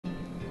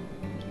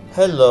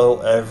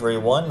Hello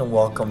everyone and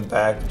welcome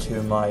back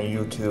to my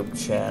YouTube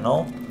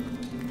channel.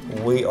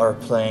 We are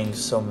playing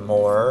some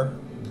more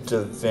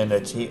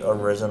Divinity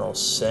Original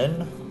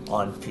Sin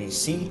on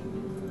PC.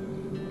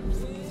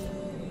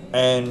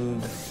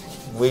 And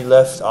we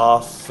left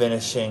off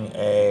finishing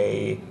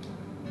a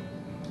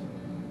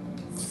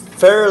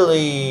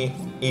fairly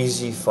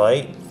easy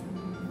fight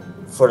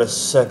for the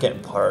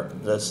second part.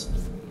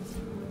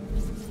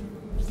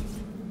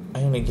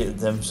 I need to get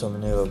them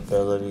some new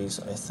abilities,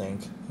 I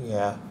think.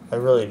 Yeah, I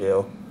really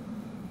do.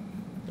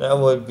 That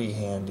would be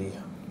handy.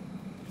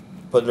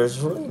 But there's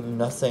really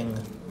nothing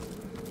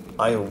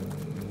I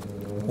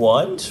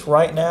want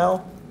right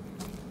now.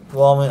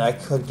 Well, I mean, I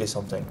could get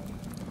something.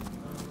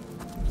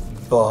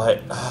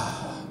 But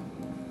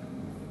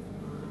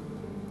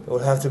it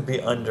would have to be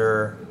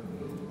under...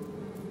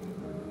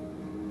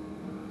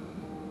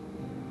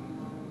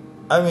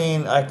 I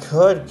mean, I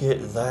could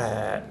get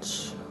that.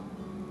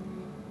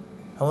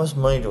 How much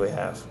money do we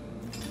have?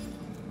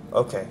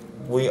 Okay,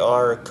 we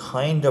are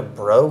kind of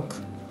broke,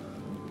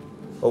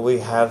 but we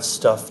have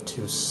stuff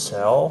to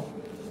sell.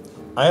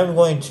 I am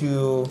going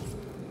to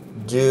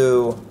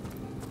do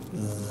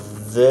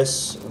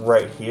this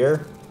right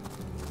here.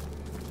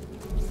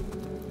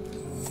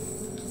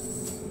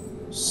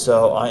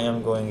 So I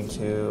am going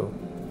to...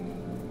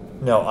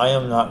 No, I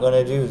am not going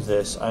to do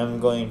this. I am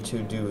going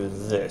to do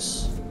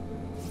this.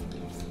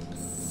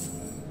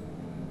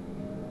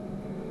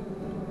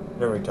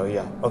 There we go,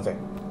 yeah, okay.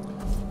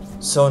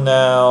 So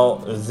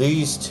now,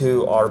 these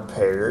two are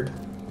paired.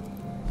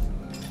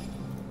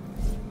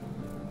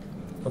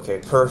 Okay,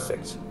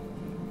 perfect.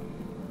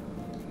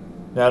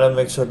 Now to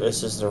make sure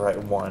this is the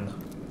right one.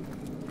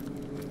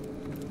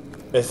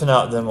 If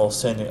not, then we'll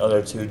send the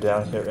other two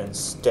down here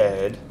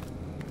instead.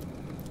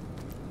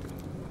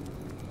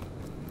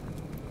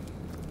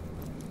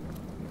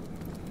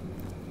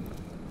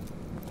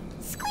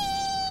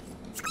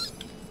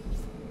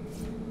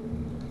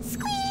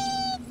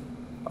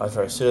 That's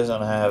right, she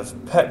doesn't have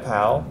Pet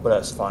Pal, but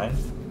that's fine.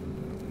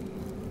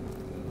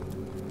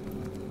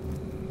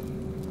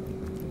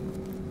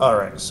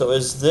 Alright, so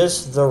is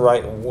this the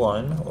right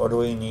one, or do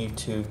we need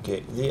to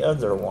get the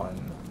other one?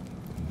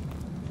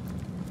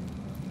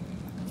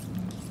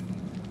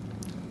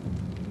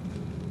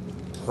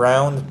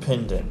 Round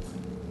pendant.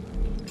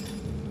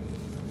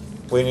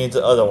 We need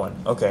the other one.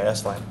 Okay,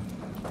 that's fine.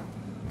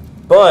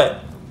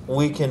 But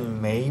we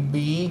can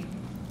maybe...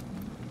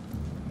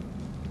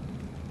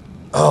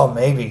 Oh,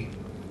 maybe.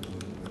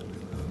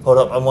 Hold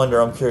up, I wonder,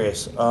 I'm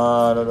curious.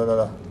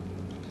 No.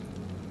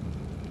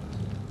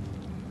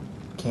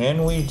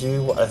 Can we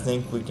do what I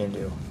think we can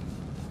do?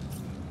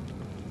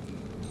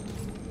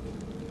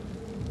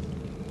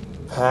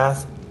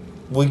 Path?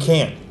 We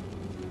can.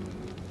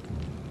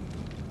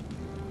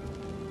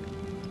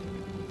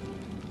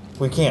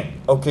 We can.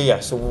 Okay,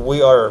 yeah, so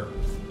we are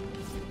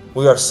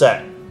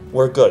set.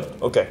 We're good.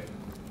 Okay.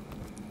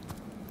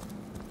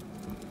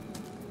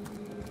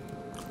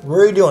 What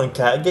are you doing,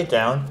 cat? Get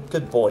down.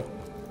 Good boy.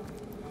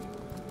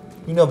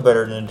 You know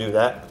better than to do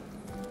that.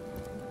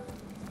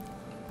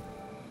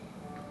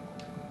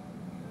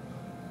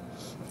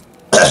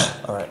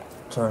 Alright,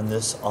 turn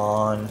this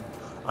on.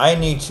 I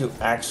need to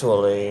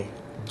actually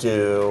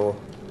do...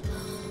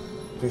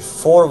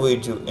 Before we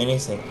do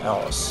anything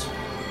else...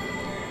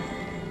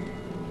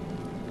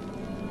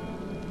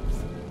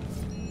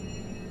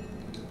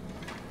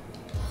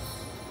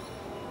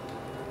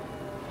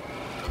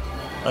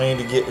 I need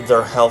to get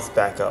their health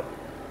back up.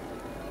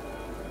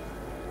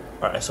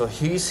 Alright, so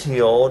he's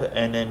healed,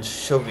 and then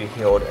she'll be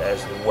healed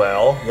as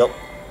well. Yep,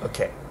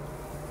 okay.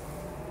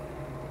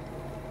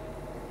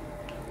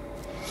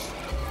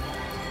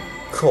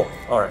 Cool,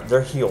 alright,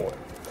 they're healed.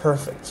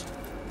 Perfect.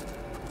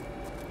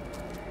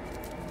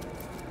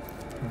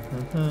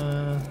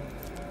 I'm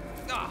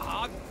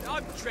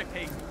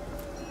tripping.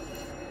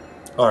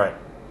 Alright.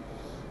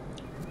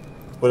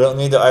 We don't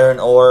need the iron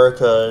ore,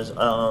 because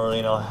I don't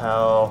really know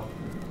how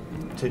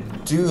to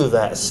do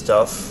that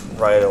stuff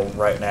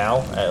right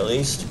now, at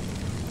least.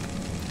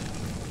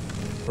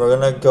 We're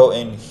gonna go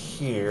in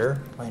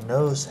here. My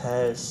nose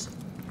has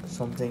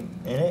something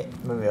in it.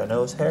 Maybe a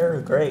nose hair.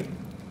 Great.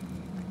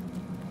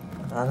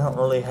 I don't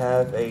really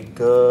have a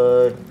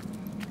good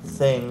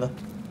thing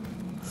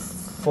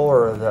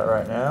for that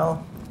right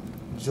now.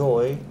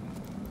 Joy.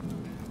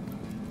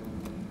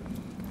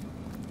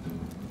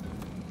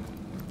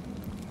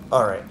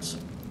 Alright.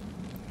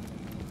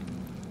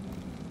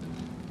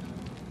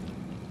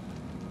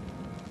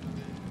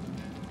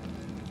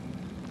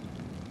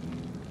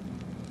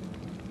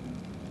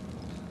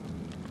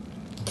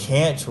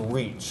 Can't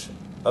reach.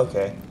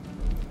 Okay.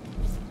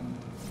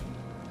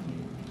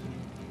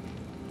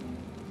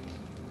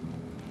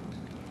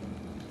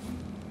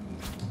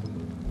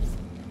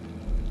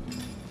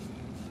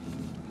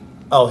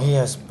 Oh, he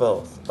has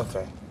both.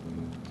 Okay.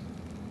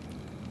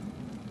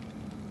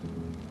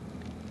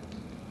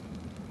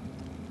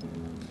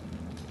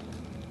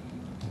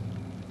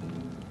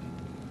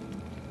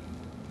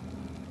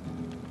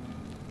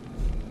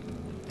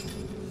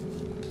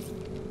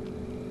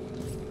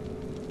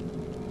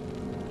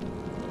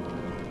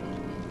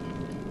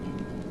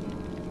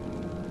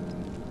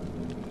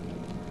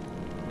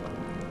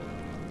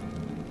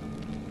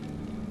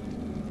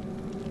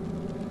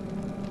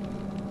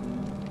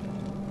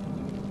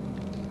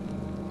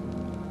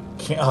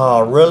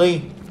 Oh,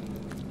 really?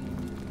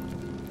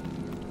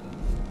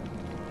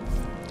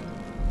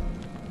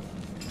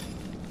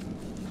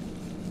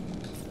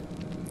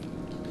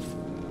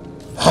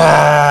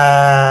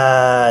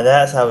 Ah,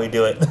 that's how we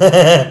do it.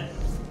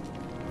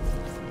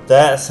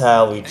 That's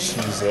how we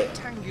cheese it.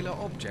 A rectangular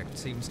object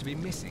seems to be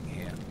missing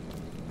here.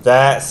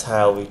 That's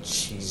how we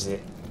cheese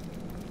it.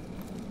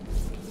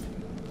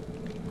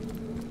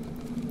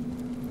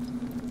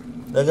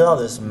 Look at all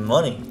this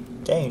money.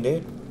 Dang,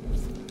 dude.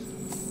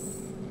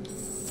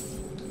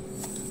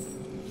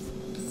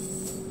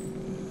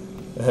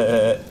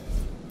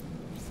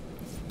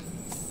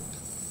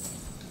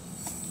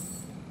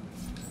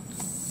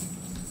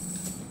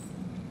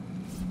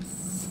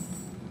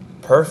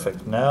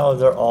 Perfect. Now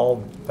they're all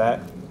back.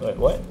 Wait,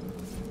 what?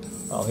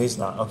 Oh, he's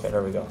not. Okay,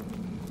 there we go.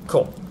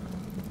 Cool.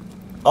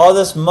 All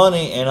this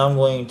money, and I'm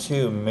going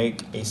to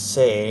make a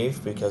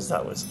save because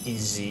that was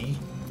easy.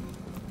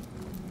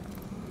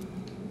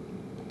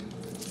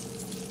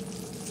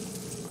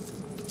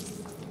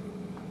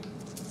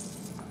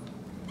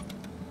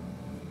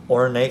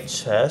 Ornate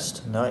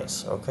chest.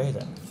 Nice. Okay,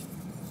 then.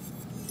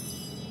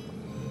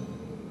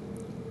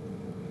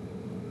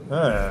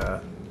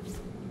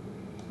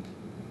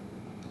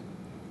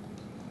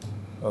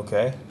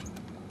 Okay.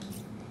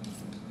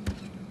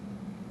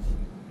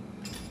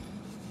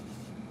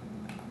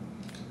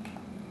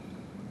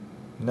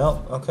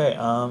 No. Okay.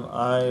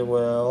 I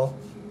will.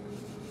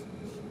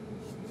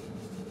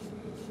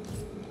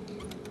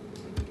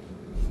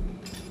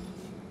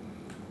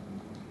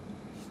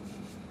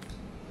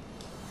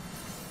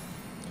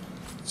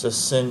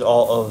 Just send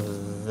all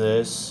of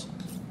this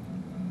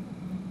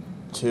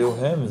to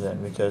him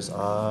then, because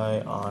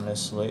I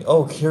honestly...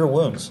 Oh, cure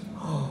wounds.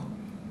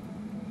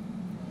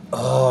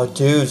 Oh,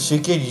 dude, she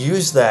could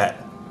use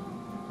that.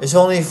 It's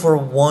only for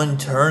one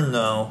turn,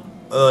 though.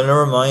 Oh,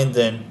 never mind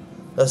then.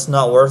 That's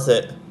not worth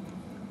it.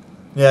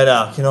 Yeah,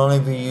 no, can only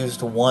be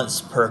used once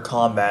per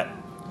combat.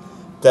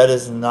 That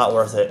is not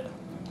worth it.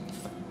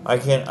 I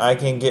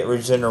can get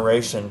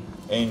regeneration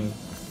and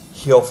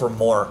heal for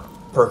more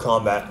per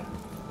combat.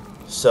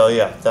 So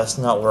yeah, that's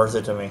not worth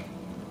it to me.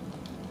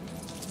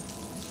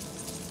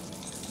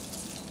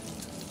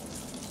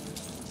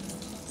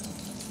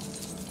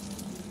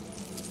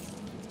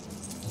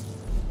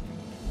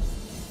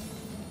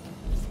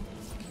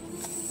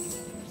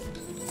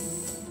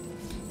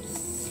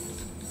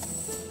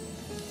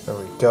 There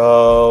we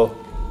go.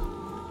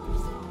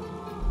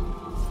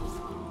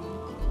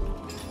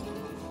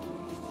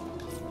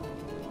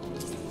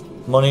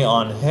 Money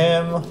on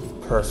him.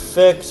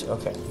 Perfect.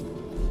 Okay.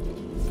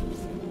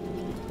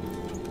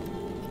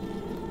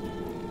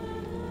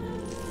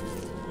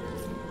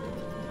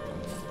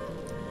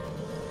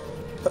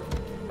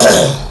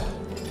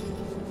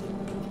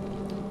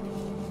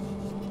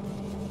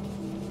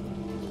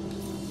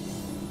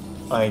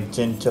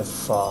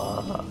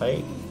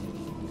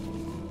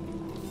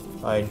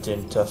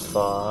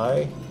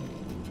 Identify.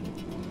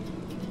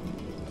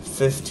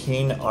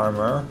 15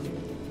 armor.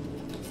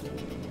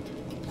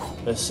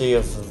 Let's see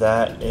if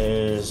that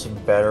is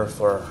better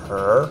for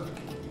her.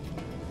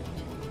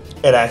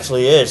 It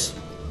actually is.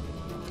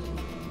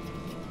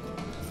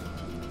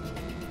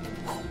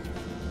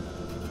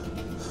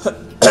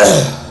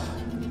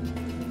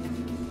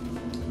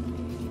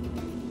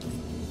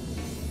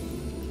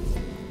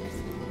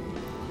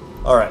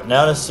 Alright,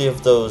 now to see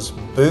if those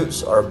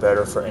boots are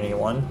better for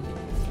anyone.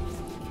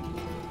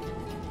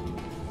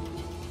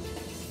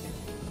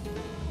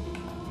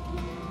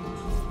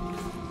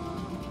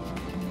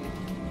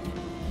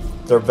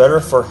 They're better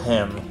for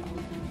him.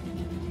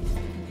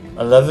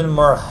 11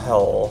 more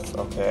health,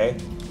 okay.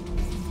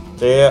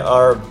 They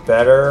are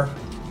better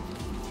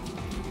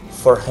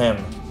for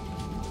him.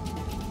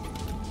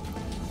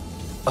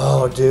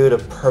 Oh, dude, a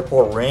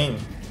purple ring.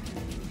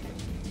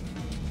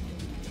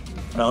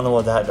 I don't know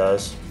what that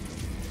does.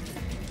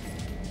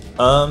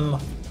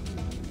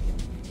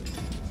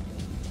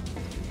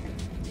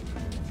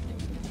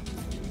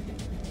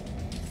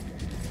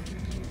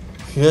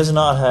 He does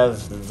not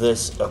have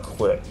this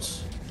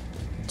equipped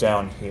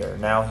down here.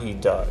 Now he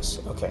does.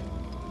 Okay.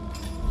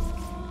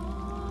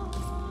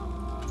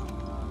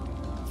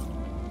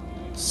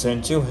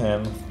 Send to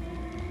him.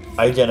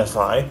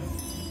 Identify.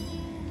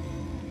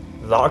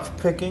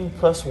 Lockpicking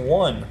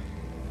 +1.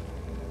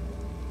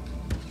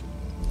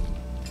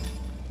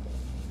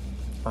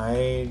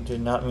 I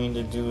did not mean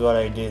to do what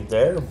I did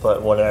there,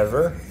 but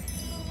whatever.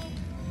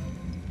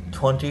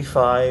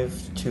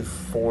 25 to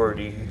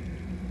 40.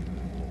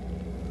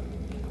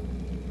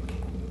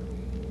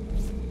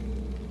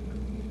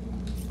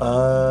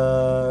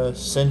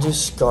 Send to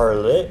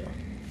Scarlet.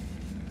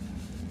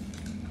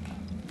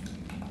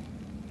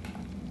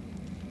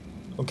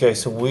 Okay,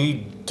 so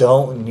we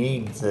don't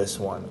need this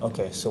one.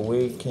 Okay, so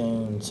we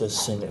can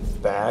just send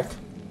it back.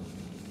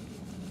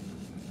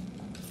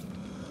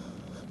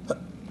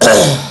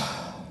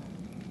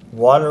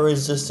 Water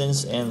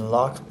resistance and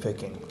lock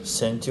picking.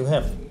 Send to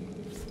him.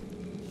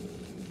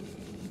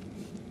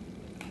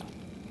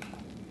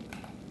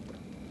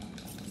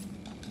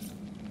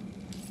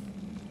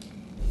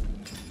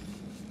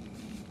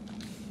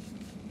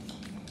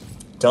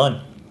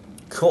 Done.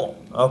 Cool.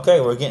 Okay,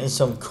 we're getting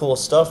some cool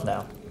stuff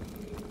now.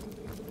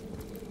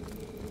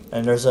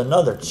 And there's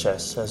another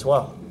chest as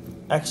well.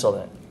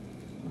 Excellent.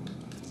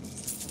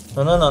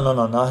 No, no, no, no,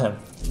 no, not him.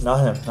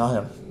 Not him, not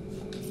him.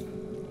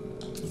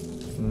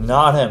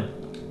 Not him.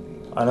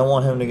 I don't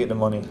want him to get the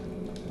money.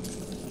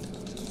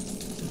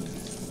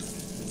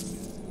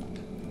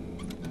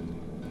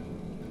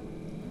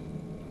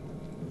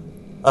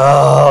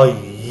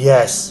 Oh,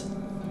 yes.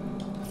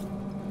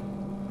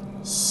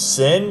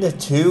 Send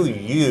to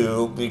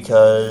you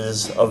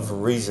because of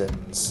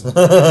reasons.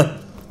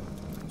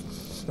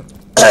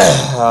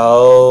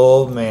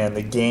 Oh man,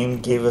 the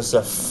game gave us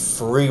a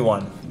free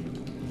one.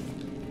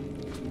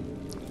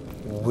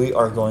 We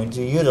are going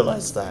to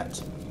utilize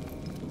that.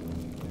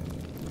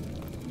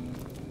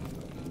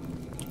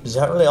 Is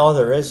that really all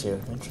there is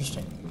here?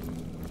 Interesting.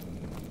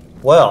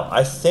 Well,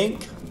 I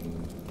think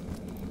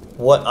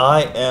what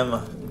I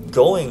am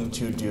going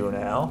to do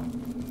now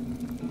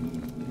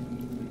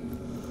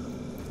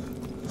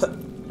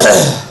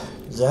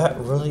is that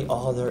really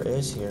all there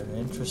is here?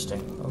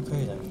 Interesting.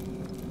 Okay then.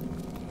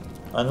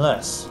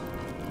 Unless.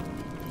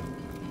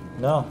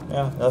 No,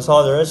 yeah, that's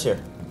all there is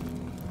here.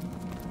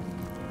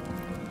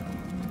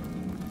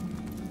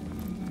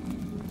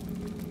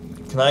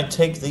 Can I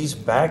take these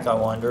back, I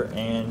wonder,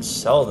 and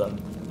sell them?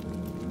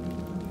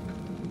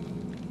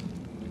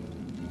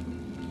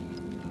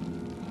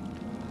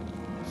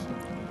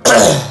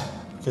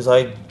 Because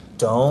I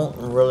don't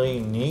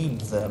really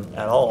need them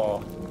at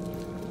all.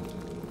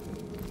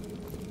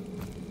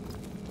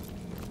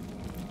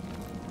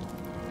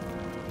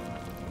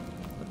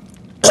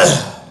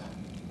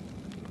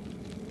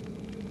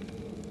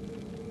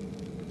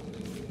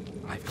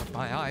 I've got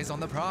my eyes on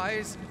the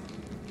prize.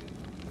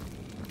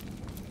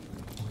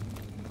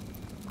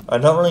 I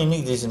don't really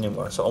need these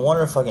anymore, so I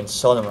wonder if I can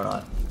sell them or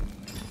not.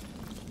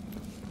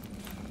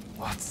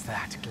 What's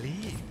that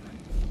gleam?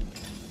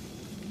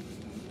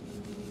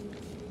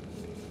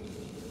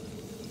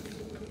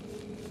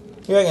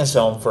 Yeah, I can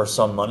sell them for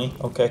some money.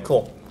 Okay,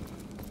 cool.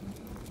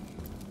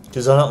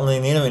 Because I don't really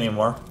need them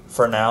anymore.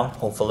 For now,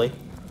 hopefully.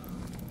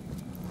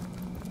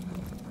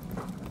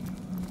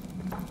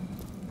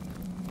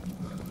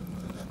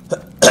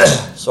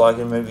 So I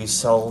can maybe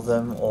sell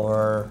them,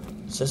 or...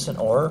 Is this an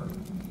ore?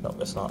 No,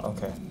 it's not.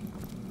 Okay.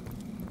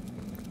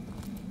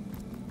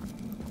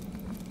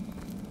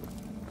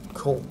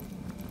 Cool.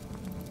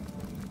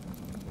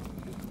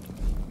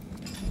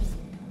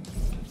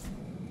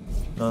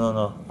 No, no,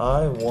 no.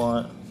 I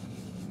want...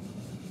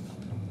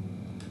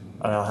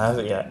 I don't have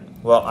it yet.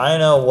 Well, I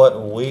know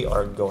what we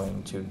are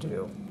going to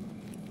do.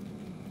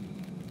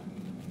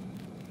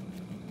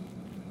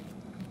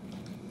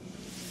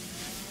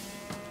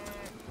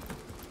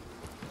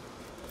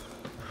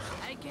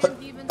 I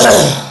can't even see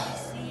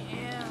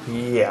air.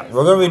 Yeah,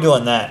 we're going to be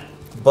doing that.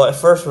 But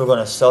first we're going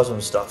to sell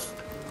some stuff.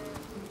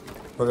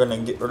 We're going to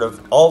get rid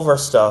of all of our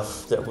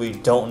stuff that we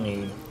don't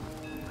need.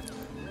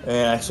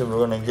 And actually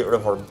we're going to get rid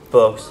of our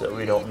books that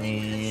we don't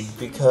need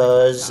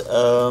because,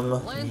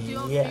 Plenty of fish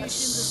in the yes.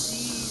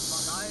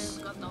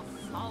 sea, but I've got the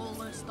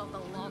foulest of the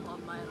lot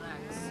on my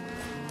racks.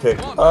 Pick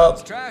One man's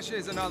up, trash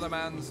is another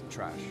man's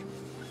trash.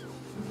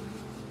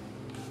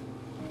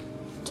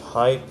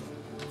 type,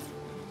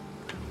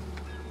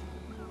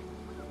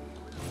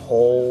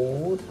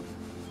 hold,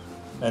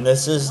 and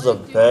this is the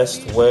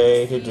best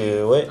way to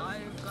do it.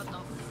 I've got the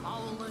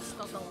foulest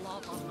of the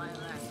lot on my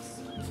racks.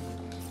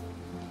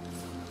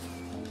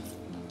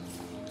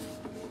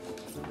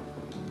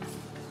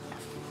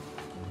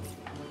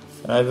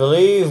 And I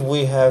believe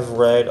we have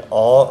read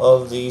all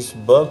of these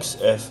books.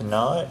 If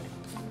not,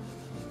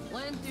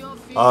 Plenty of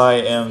fish I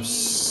in the am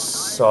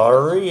sea,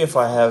 sorry if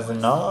I have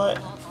not.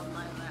 but I've got the lot on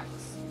my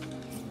racks.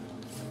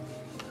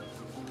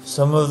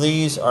 Some of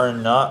these are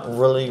not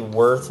really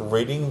worth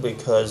reading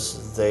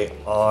because they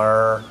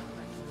are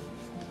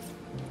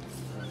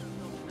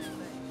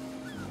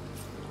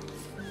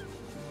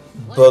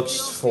books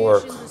for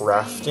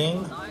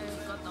crafting. I've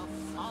got the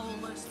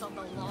foulest of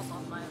the lot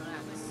on my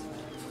racks.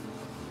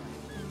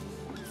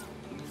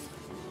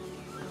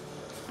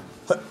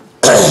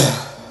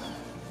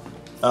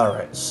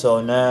 Alright,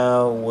 so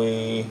now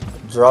we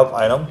drop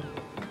item.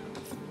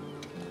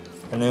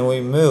 And then we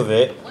move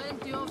it.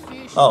 Plenty of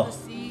fish Oh. in the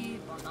sea,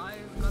 but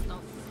I've got the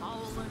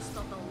foulest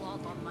of the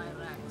lot on my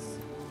racks.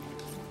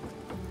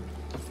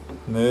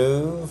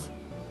 Move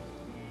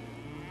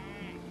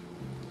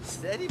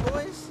Steady,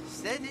 boys.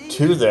 Steady.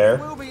 to there.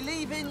 We'll be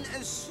leaving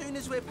as soon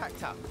as we're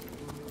packed up.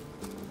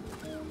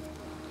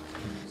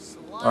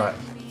 Alright.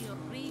 Slimy,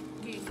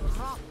 reeking,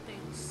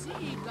 rotting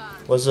sea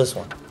garbage. What's this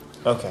one?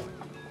 Okay.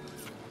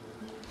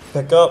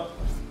 Pick up.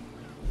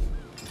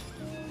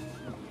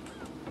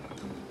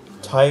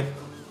 Type.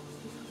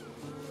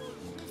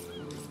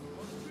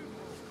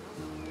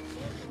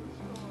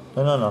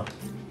 No, no, no.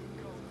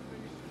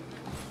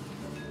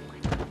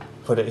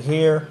 Put it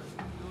here.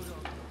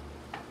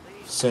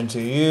 Send to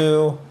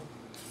you.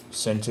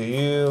 Send to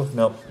you.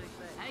 Nope.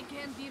 I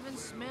can't even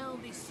smell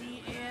the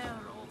sea air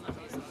over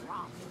this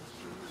rock.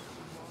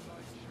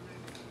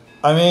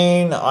 I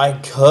mean, I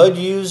could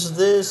use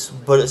this,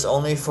 but it's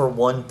only for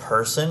one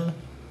person.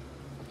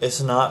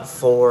 It's not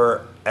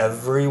for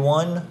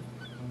everyone.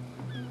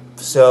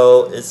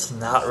 So it's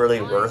not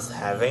really worth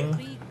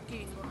having.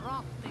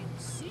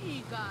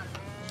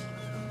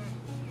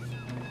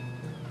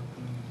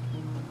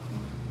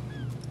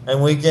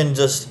 And we can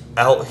just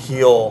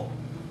out-heal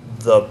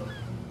the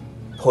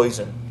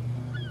poison.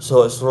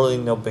 So it's really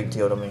no big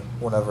deal to me,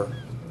 whatever.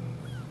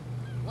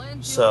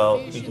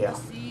 So, yeah.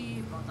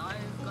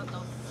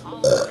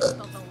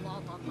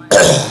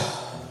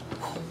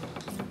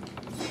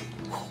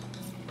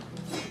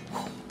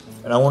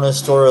 And I want to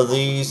store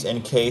these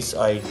in case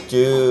I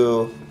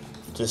do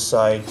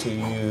decide to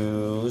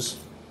use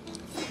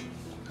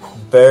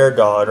Bear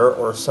Daughter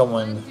or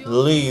someone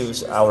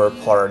leaves our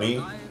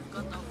party.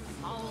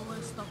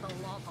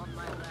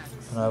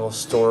 And I will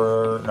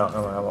store... No,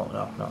 I won't.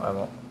 No, I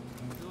won't.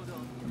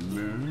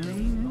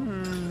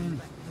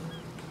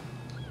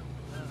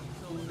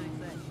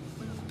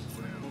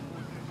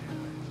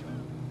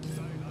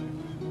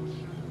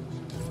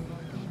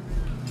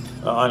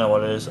 Oh, I know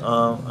what it is.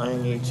 I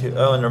need to...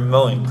 Oh, and they're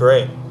mowing.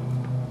 Great.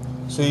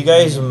 So you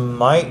guys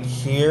might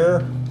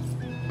hear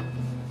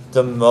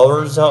the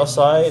mowers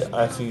outside.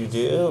 If you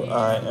do,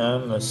 I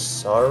am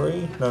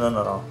sorry.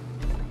 No.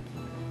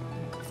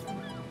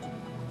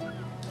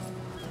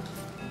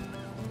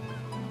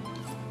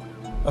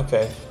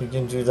 Okay, you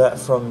can do that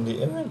from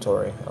the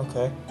inventory.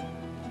 Okay.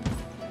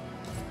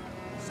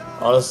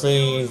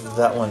 Honestly,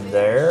 that one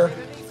there.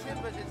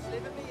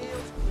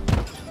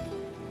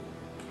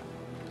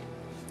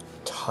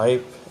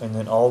 Type, and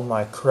then all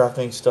my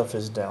crafting stuff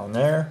is down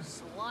there.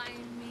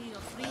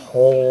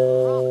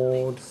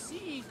 Hold.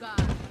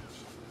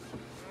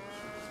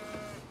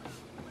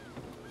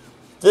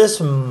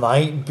 This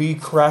might be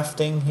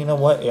crafting. You know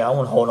what? Yeah, I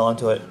want to hold on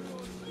to it.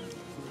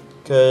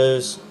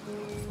 Because...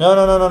 No.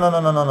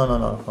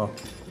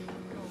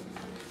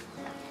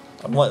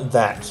 I want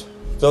that.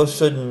 Those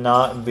should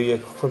not be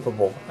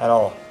equipable at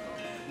all.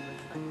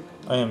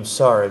 I am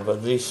sorry,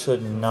 but these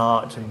should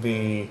not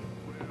be...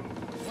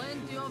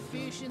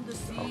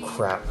 Oh,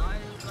 crap.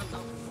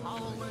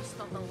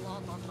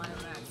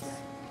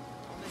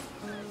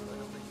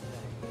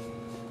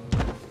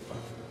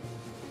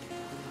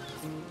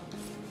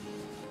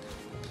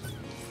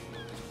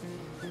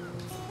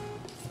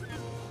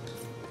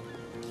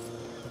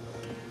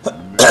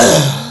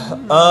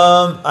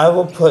 I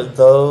will put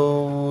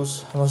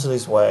those... How much do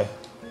these weigh?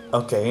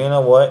 Okay, you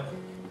know what?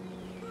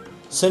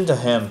 Send to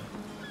him.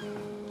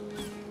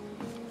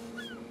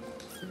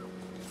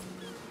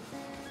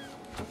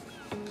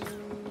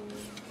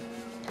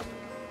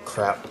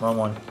 Crap, wrong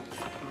one.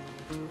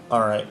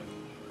 Alright.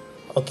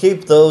 I'll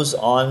keep those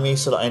on me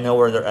so that I know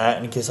where they're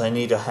at in case I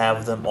need to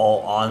have them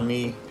all on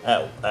me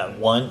at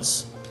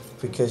once.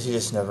 Because you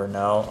just never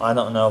know. I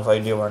don't know if I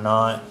do or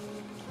not.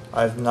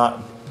 I've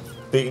not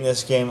beaten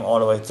this game all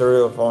the way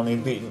through. I've only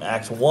beaten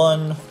Act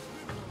 1.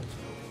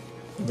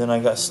 Then I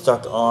got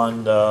stuck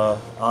on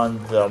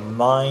the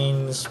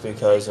mines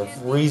because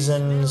of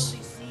reasons.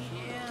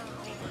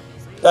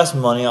 That's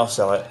money, I'll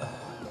sell it.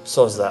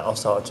 So is that, I'll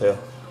sell it too.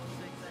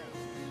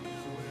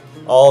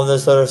 All of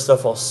this other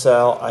stuff I'll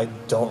sell. I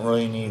don't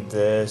really need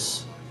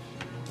this.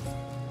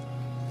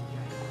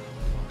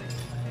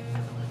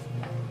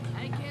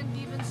 I can't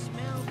even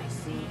smell the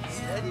sea.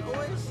 Steady,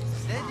 boys,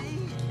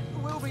 steady.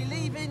 We'll be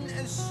leaving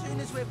as soon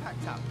as we're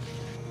packed up.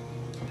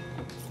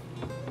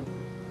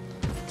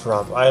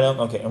 Drop item.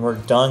 Okay, and we're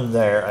done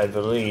there, I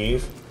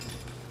believe.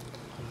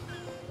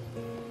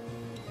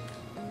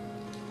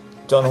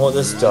 Don't know what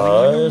this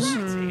does.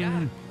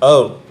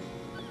 Oh.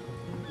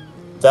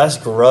 That's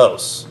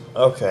gross.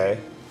 Okay.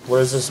 What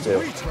does this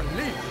do?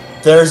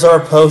 There's our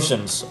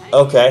potions.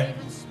 Okay.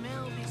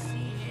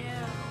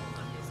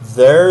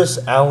 There's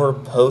our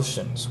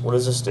potions. What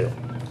does this do?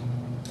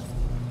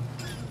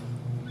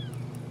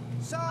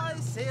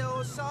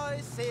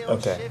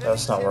 Okay,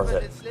 that's not worth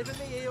it.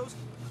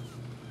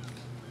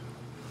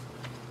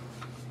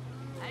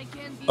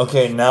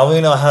 Okay, now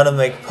we know how to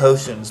make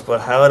potions,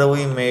 but how do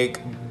we make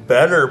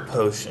better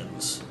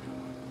potions?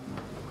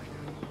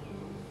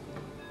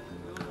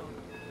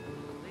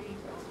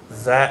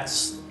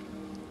 That's...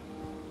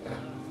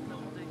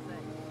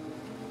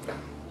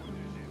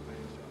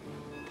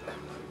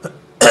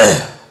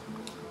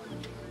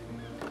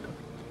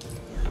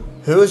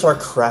 Who is our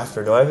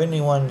crafter? Do I have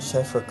anyone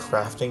set for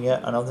crafting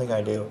yet? I don't think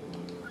I do.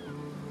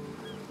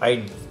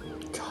 I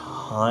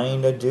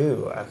kinda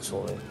do,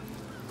 actually.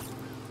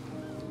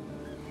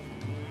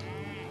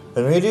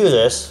 Let me do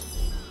this.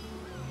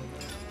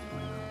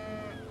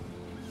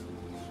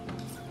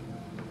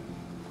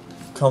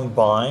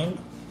 Combine.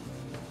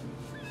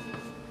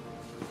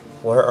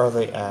 Where are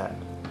they at?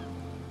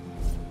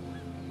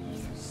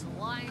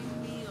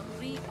 Slimy,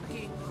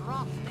 reeking,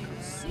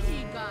 rotting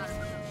sea garbage.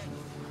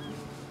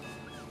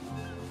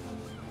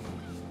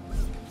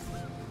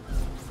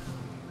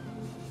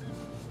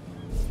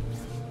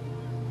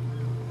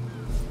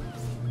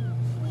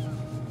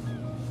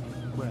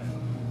 Where?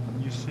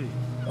 You see.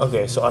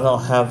 Okay, so I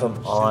don't have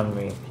them on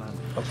me.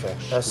 Okay. Okay,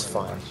 that's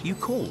fine. You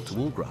call to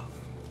Walgraf.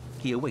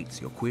 He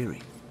awaits your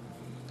query.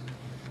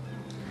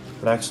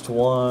 Next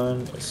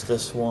one is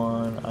this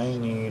one. I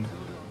need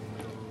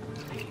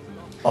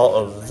all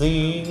of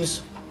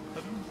these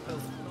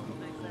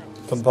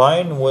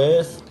combined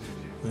with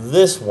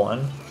this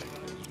one.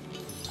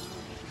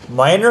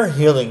 Minor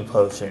healing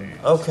potion.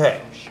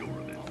 Okay.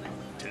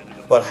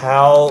 But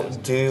how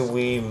do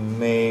we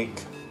make...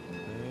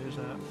 There's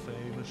that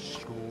famous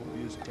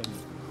Scorpius gun.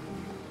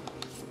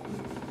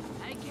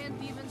 I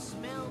can't even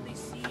smell the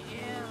sea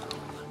air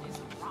on this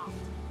rock.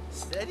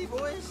 Steady,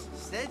 boys,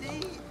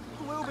 steady.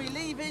 We'll be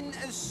leaving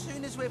as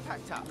soon as we're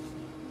packed up.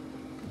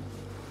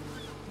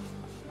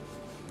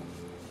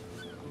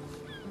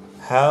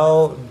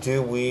 How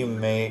do we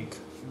make...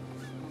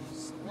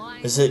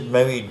 Is it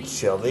maybe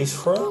jelly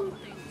shrimp?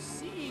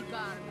 Sea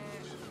carnage.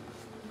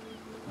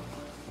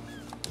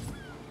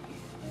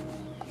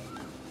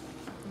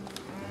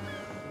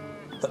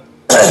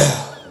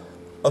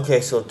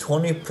 Okay, so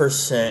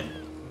 20%.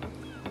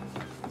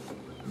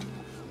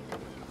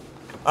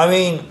 I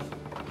mean...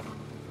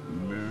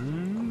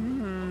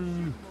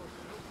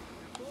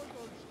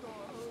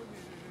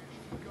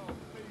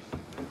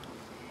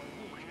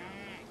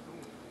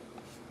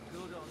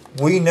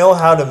 We know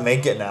how to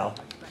make it now.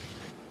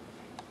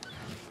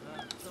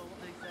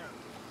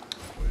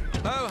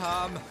 Ho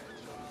hum.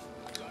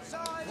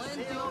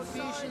 Plenty of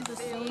fish in the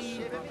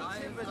sea, but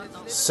I've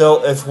got the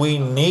So if we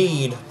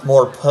need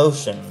more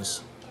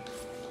potions...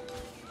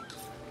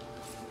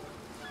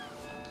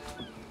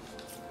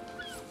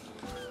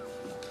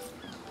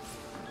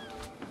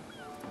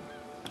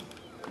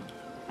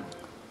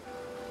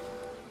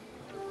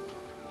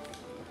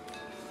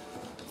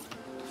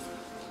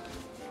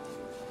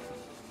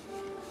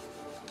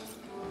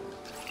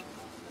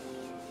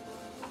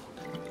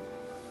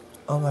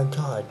 Oh my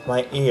god,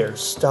 my ears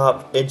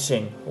stop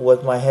itching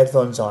with my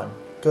headphones on.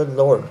 Good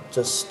lord,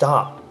 just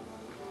stop.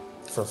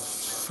 For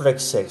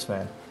frick's sakes,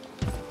 man.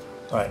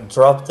 Alright,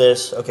 drop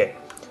this. Okay,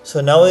 so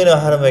now we know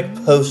how to make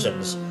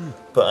potions.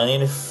 But I need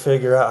to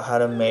figure out how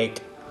to make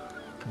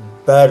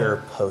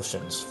better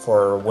potions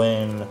for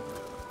when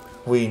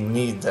we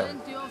need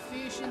them. plenty of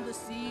fish in the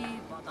sea,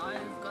 but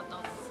I've got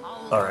the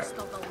foulest Alright,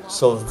 of the lot.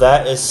 so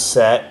that is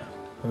set.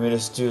 Let me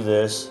just do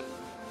this.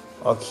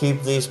 I'll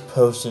keep these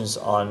potions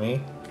on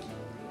me.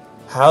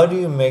 How do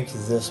you make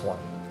this one?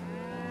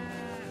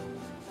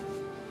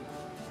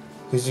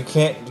 Because you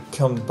can't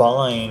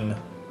combine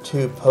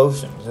two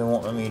potions. It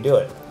won't let me do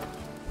it.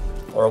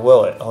 Or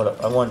will it? Hold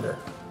up, I wonder.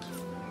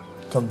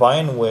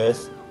 Combine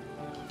with...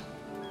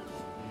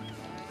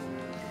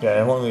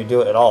 Yeah, it won't let me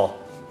do it at all.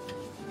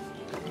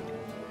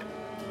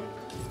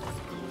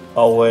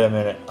 Oh, wait a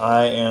minute.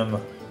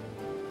 I'm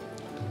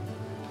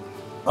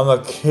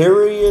a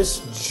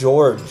curious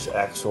George,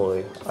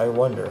 actually. I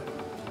wonder.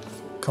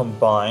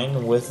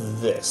 Combine with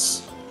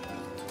this.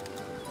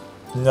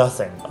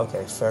 Nothing.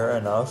 Okay, fair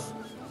enough.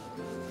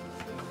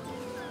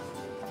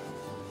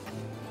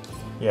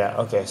 Yeah,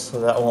 okay, so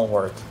that won't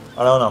work.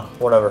 I don't know.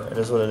 Whatever. It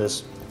is what it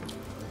is.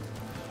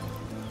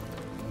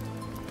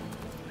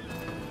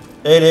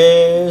 It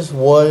is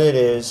what it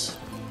is.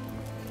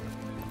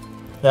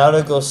 Now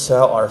to go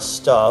sell our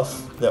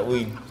stuff that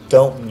we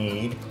don't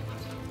need.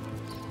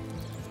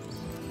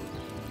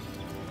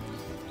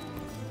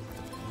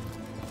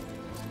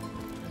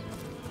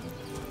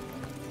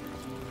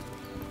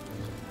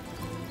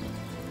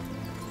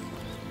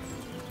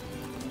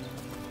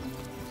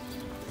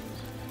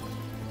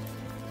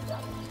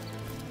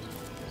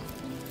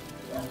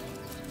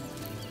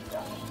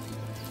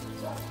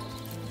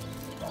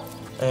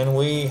 And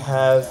we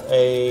have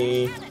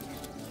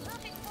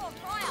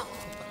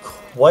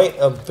quite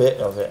a bit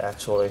of it,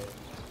 actually.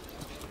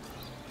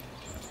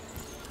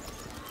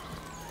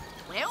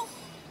 Well,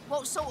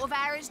 what sort of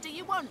arrows do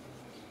you want?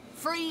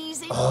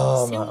 Freezing,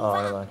 Oh, my- silver, oh,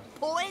 never mind.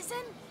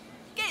 poison?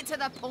 Get to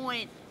the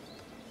point.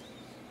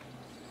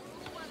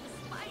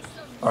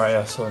 Alright,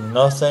 yeah, so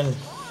nothing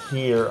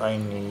here I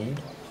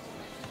need.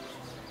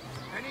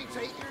 Any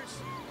takers?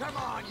 Come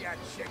on, you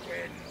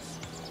chickens!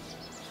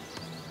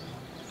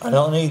 I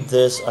don't need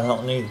this, I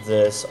don't need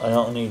this, I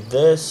don't need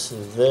this,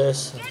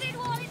 this,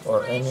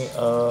 or any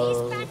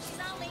of...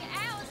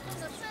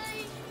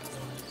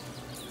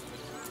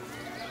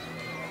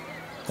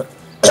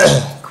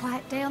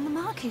 Quiet day on the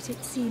market,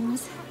 it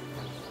seems.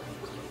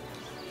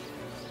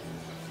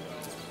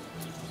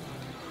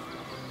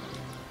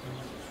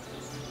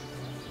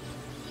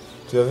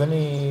 Do you have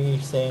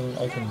anything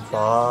I can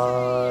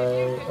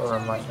buy, or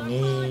I might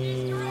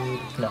need?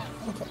 No,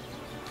 okay.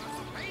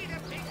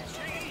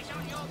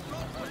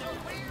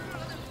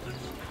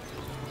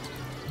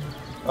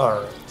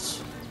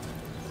 Alright.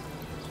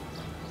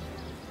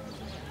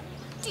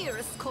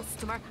 Dearest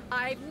customer,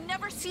 I've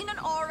never seen an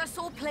aura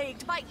so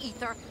plagued by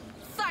ether.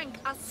 Thank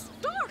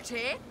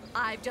Astarte,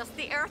 I've just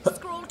the earth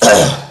scroll to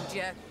find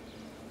you.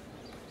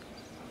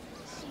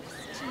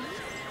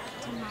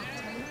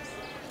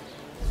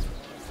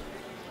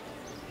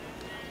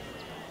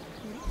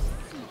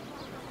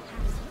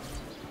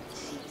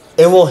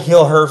 It will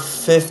heal her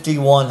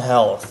 51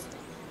 health.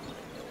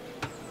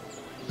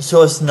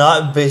 So it's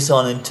not based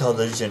on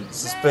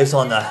intelligence, it's based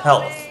on the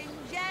health.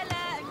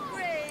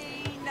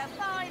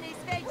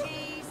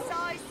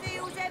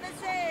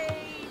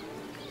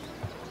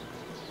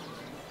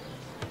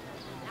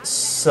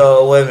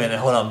 So, wait a minute,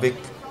 hold on.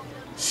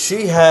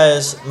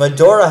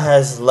 Medora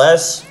has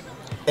less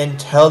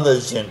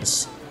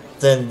intelligence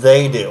than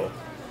they do.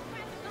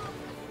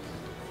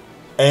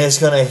 And it's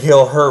gonna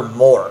heal her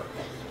more.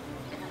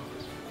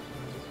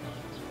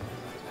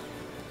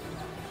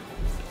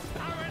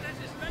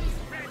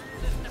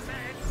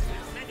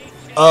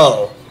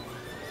 Oh.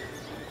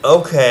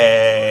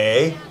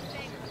 Okay.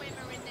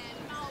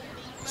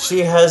 She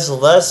has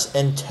less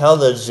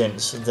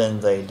intelligence than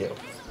they do.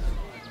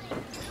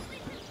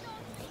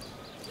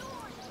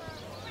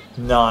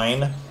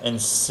 9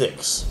 and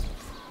 6.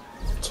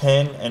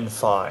 10 and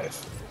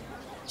 5.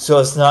 So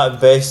it's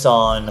not based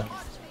on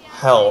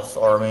health,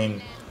 or I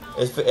mean,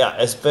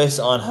 it's based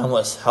on how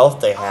much health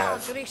they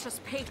have. Oh,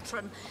 gracious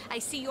patron, I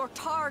see your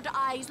tired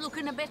eyes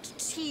looking a bit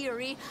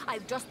teary.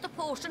 I've just the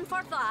potion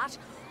for that.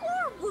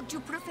 Or would you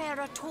prefer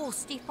a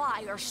toasty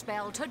fire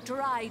spell to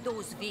dry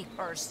those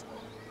vapors?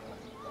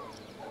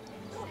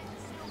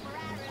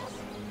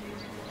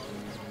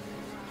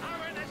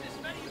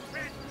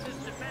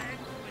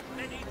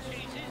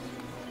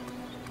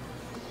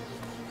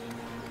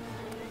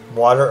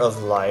 Water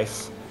of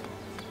life.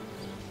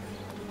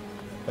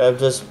 That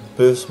just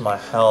boosts my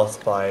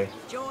health by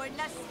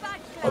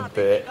a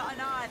bit.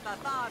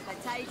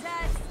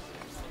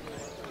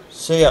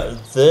 So yeah,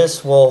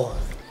 this will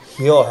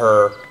heal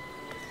her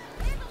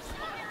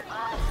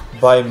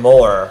by 9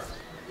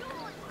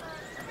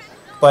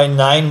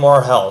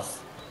 more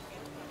health.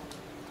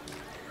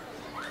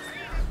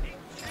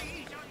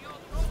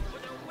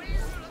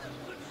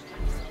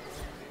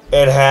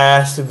 It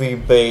has to be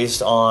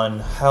based on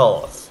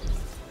health.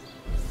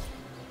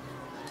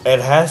 It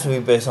has to be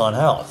based on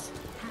health.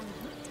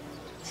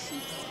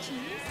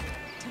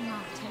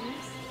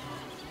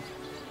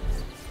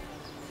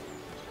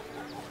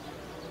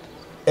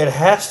 It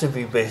has to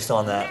be based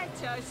on that.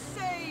 Let us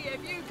see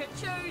if you can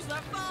choose the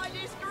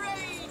finest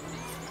green.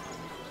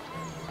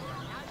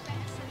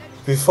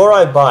 Before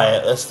I buy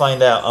it, let's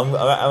find out.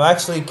 I'm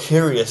actually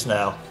curious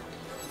now.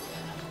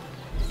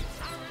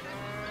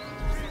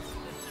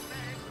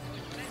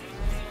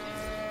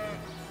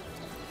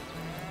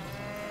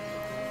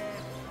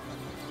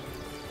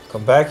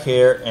 Come back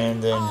here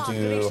and then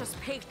do. Gracious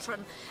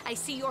patron, I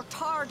see your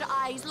tired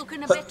eyes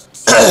looking a bit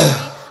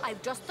teary.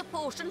 I've just the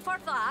potion for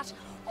that.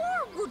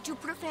 Or would you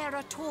prefer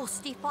a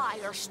toasty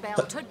fire spell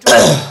to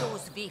dry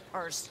those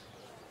vapors?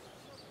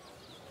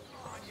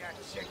 On ya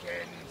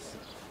chickens.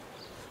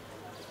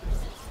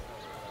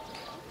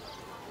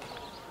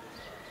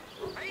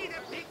 Made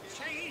a big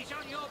change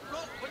on your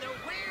block with a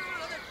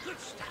wheel of the good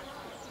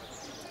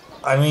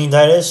stuff. I mean,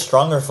 that is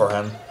stronger for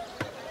him.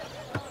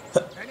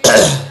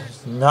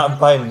 Not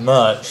by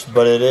much,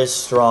 but it is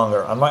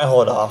stronger. I might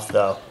hold off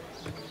though.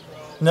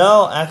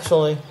 No,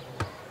 actually.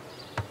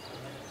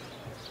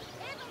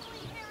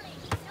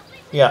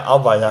 Yeah, I'll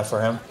buy that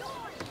for him.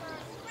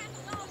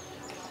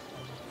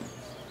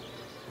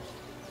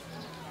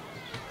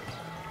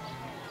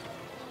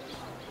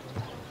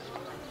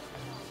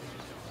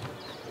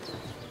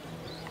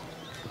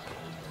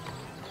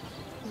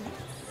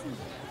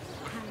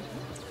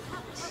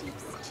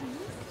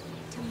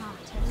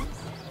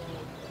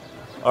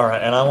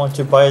 Alright, and I want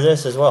to buy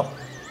this as well.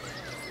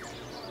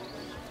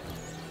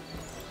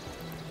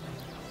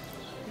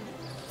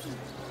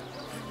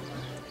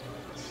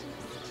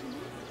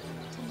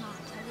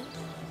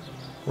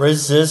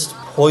 Resist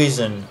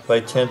poison by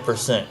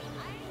 10%.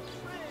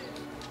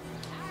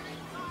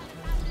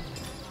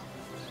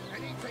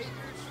 Any takers?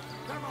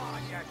 Come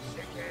on, ya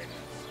chickens.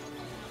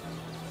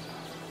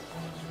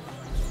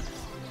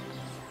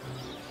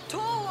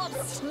 Toe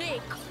of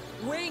snake,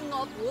 wing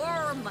of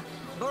worm,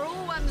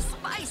 brew and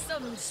spice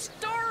 'em,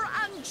 stir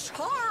and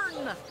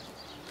churn.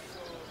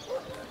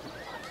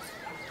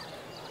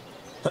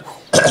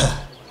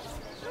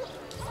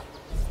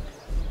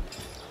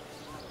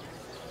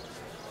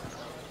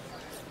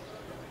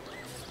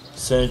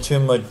 Send it to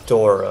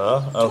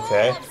Medora.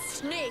 Okay. Toe of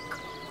snake,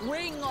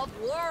 wing of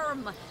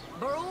worm,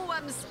 brew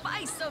and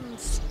spice 'em,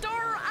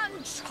 stir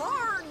and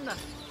churn.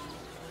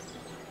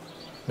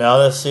 Now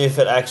let's see if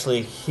it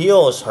actually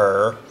heals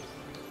her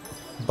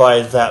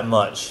by that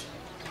much.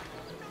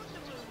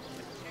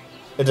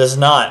 It does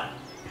not.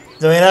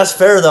 I mean, that's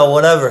fair though,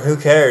 whatever, who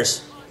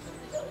cares?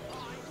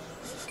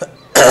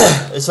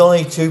 It's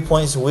only 2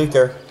 points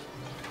weaker.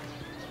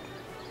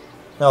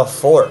 No,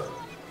 4.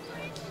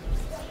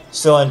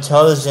 So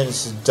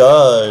intelligence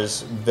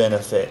does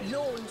benefit.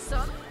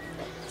 Lonesome,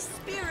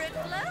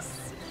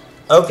 spiritless.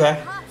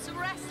 Okay, Perhaps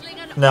wrestling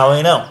an now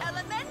we know.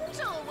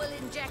 elemental will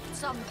inject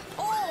some.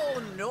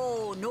 Oh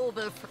no,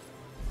 noble.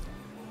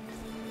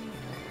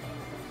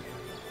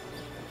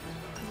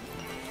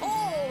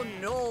 Oh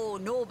no,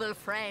 noble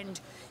friend.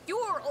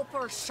 Your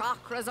upper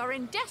chakras are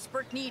in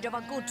desperate need of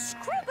a good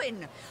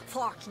scrubbing.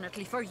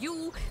 Fortunately for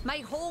you, my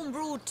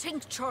homebrewed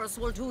tinctures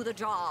will do the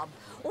job.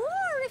 Or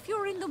if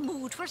you're in the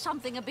mood for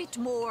something a bit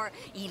more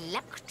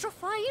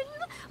electrifying,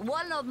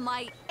 one of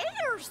my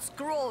air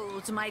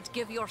scrolls might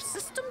give your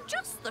system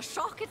just the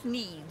shock it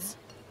needs.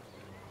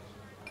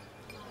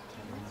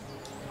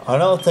 I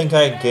don't think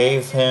I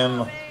gave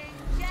him...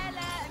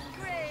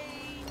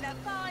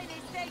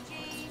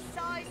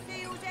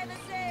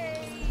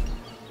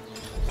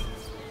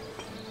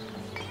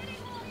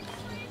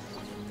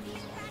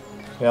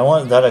 Yeah, I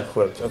want that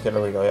equipped. Okay,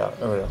 there we go. Yeah,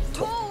 there we go.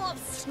 Toe of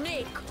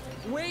snake,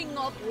 wing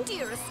of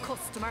dearest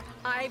customer.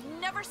 I've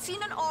never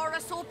seen an aura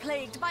so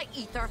plagued by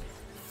ether.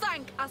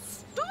 Thank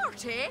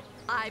Astarte,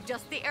 I've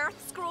just the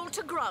earth scroll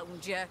to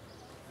ground you.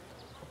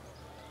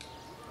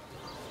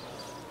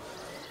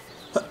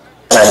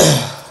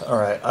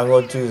 Alright, I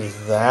will do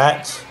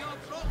that.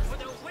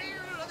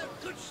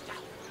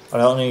 I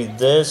don't need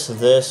this,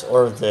 this,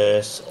 or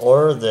this,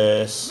 or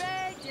this.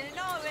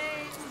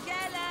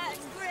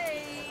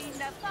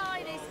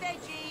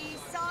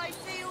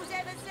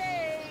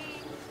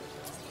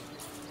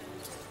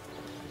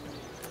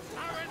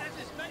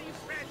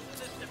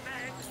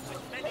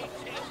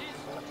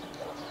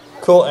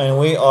 Cool, and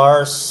we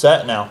are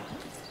set now.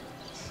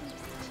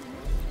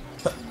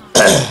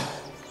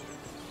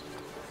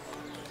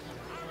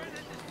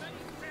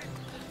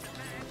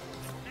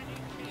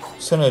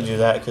 Just gonna do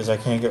that because I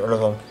can't get rid of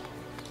them.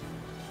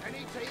 Any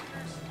takers?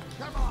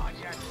 Come on,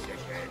 you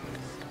chickens!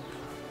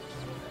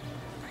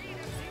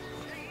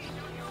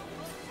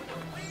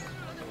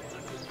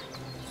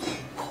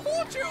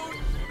 Fortune!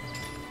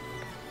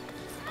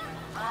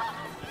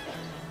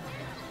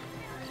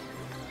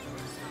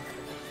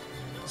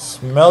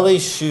 Smelly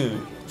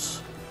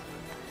shoes.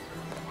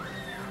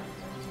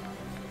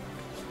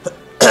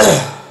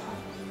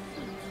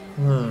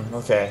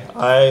 Okay.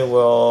 I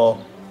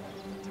will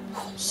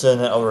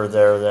send it over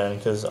there then,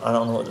 because I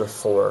don't know what they're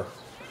for.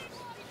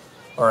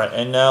 Alright,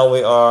 and now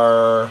we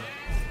are...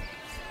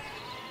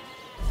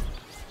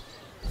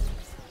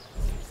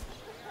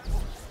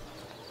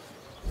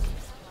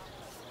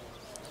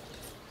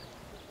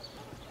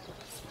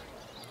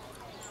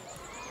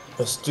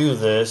 Let's do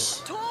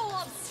this. Toe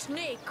of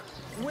snake,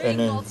 And wing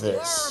then of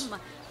this. worm,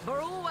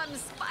 brew and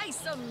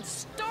spice 'em,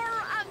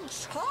 stir and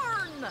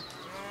churn.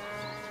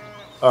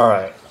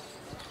 Alright.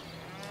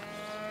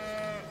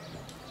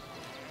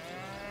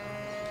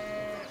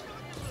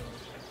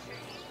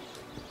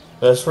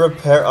 Let's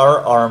repair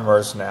our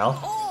armors now.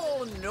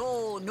 Oh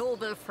no,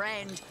 noble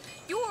friend.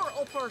 Your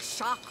upper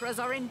chakras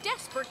are in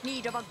desperate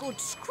need of a good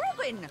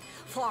scrubbing.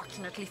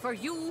 Fortunately for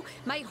you,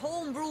 my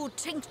homebrewed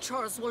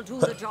tinctures will do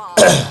the job.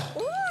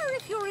 Or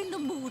if you're in the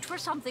mood for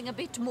something a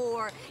bit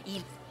more...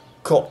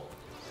 Cool.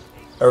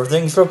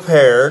 Everything's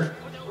repaired.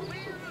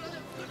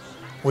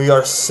 We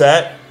are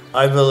set,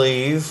 I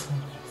believe,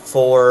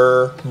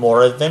 for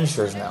more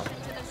adventures now.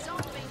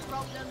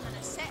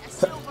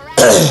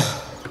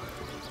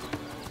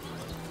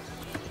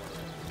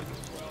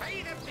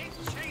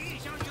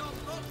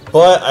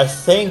 But I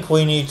think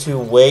we need to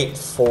wait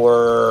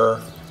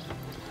for...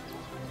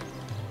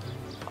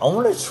 I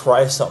want to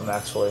try something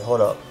actually.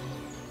 Hold up.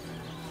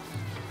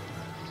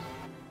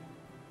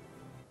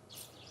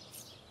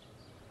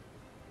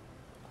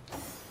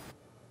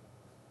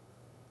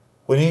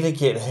 We need to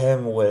get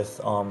him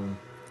with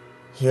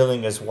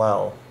healing as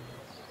well.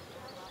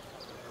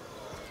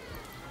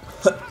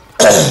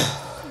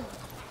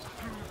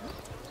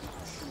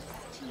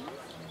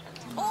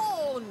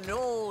 Oh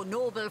no,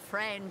 noble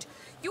friend.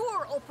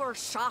 Your upper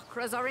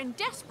chakras are in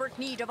desperate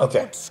need of a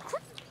good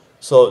scrub.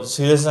 So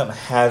he doesn't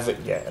have it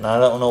yet, and I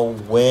don't know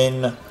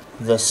when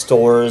the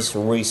stores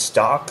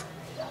restock.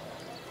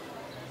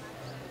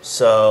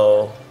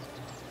 So,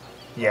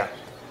 yeah.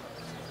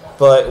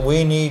 But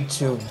we need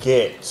to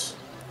get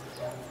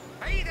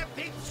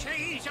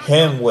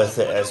him with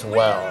it as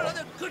well.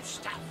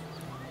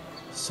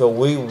 So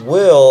we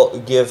will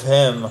give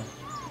him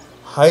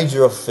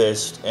Hydro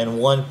Fist and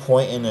 1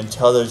 point in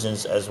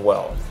intelligence as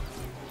well.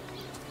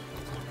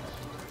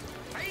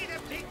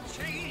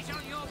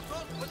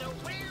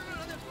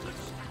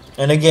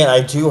 And again, I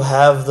do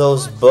have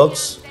those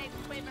books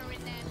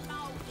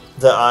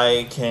that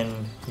I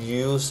can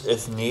use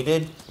if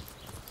needed.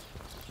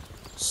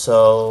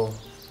 So,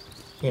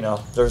 you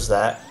know, there's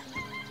that.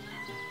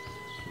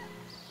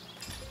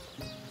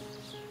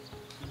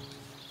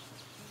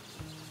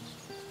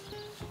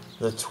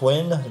 The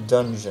Twin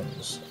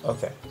Dungeons.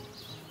 Okay.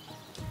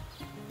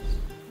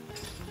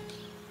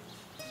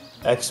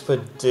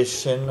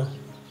 Expedition.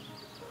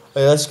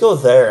 Wait, let's go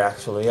there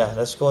actually. Yeah,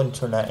 let's go and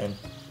turn that in.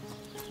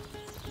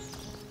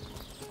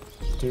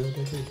 I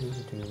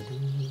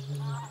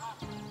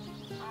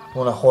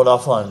want to hold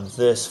off on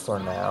this for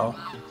now,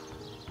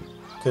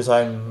 because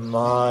I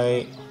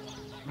might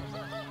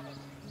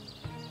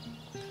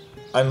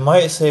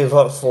save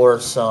up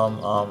for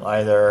some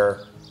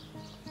either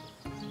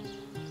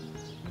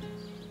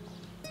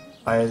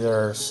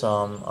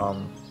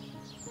some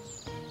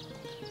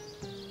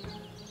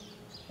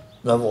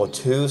level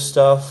 2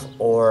 stuff,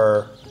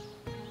 or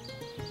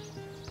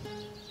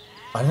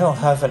I don't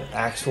have an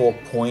actual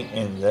point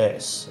in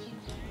this.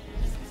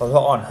 What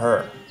about on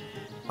her?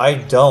 I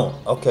don't.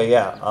 Okay,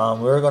 yeah.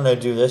 We're gonna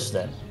do this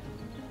then.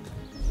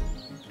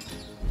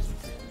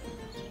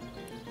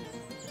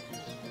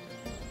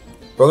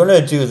 We're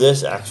gonna do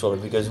this actually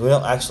because we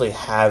don't actually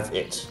have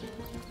it.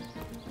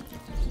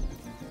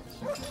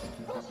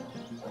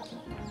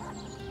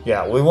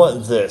 Yeah, we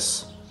want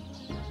this.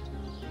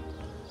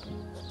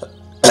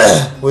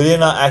 We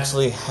did not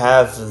actually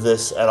have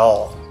this at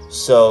all,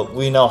 so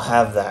we now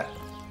have that.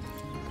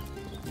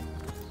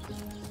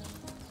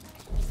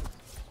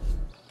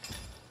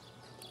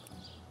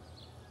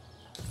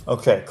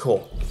 Okay,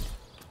 cool.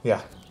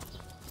 Yeah.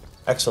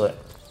 Excellent.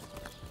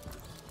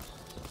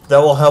 That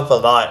will help a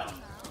lot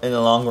in the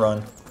long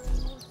run.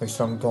 Make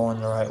sure I'm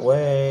going the right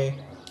way.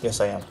 Yes,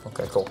 I am.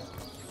 Okay, cool.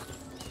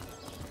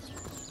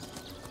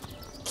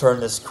 Turn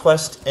this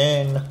quest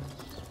in.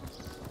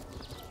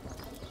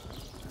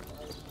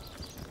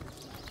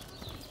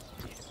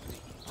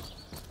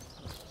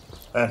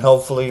 And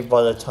hopefully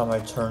by the time I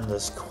turn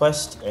this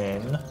quest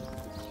in,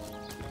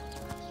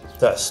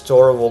 that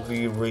store will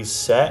be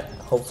reset,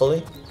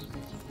 hopefully.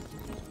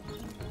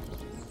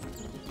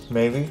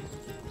 Maybe.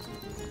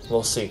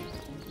 We'll see.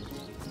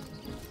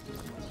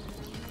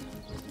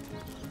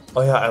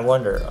 Oh yeah, I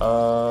wonder.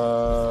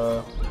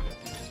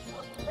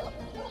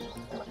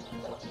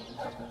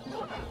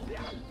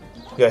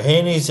 Yeah,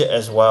 he needs it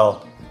as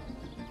well.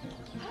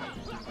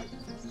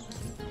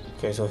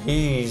 Okay, so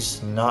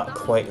he's not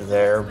quite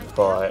there,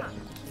 but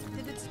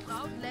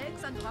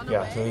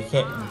yeah, so he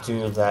can't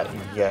do that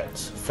yet.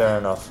 Fair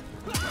enough.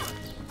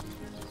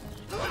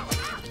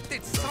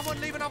 Did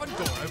someone leave an oven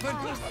door open?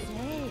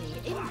 Hey,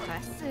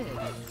 impressive.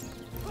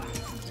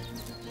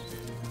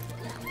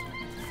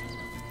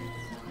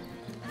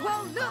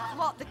 Well, look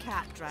what the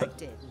cat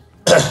dragged in.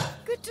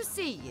 Good to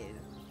see you.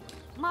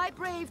 My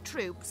brave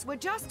troops were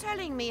just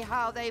telling me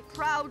how they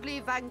proudly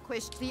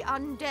vanquished the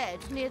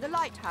undead near the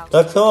lighthouse.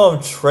 That's who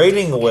I'm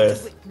trading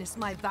with. Witness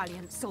my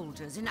valiant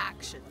soldiers in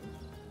action.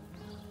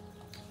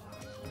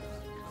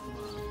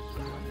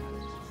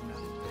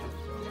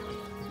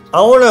 I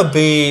want to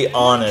be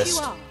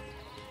honest. You are.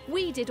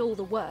 We did all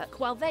the work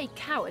while they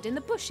cowered in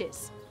the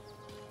bushes.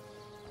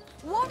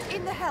 What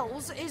in the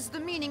hells is the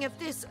meaning of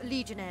this,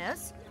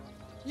 legionnaires?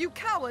 You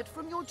cowered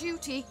from your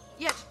duty,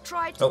 yet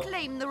tried to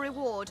claim the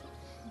reward.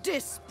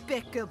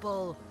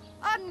 Despicable.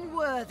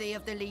 Unworthy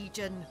of the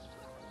Legion.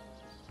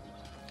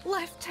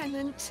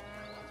 Lieutenant,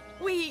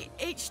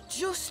 it's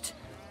just...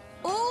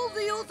 All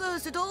the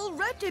others had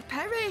already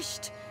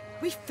perished.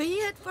 We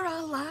feared for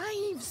our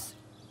lives.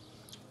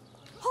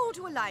 Hold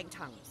your lying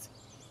tongues.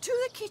 To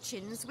the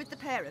kitchens with the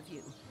pair of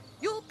you.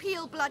 You'll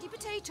peel bloody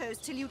potatoes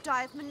till you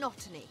die of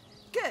monotony.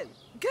 Go,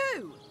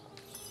 go!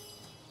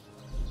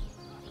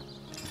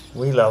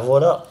 We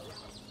leveled up.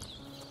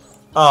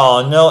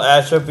 Oh, no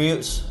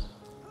attributes.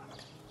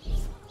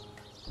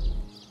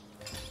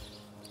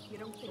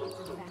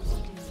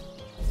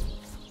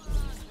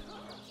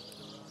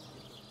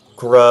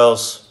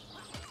 Gross.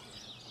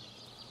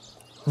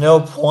 No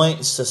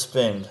points to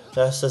spend.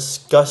 That's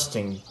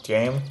disgusting,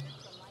 game.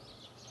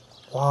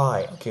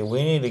 Why? Okay,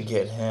 we need to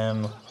get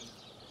him.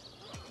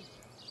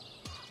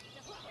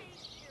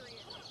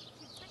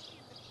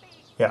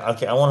 Yeah,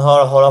 okay, I want to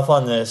hold off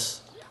on this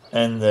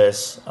and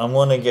this. I'm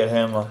going to get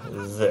him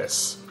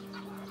this.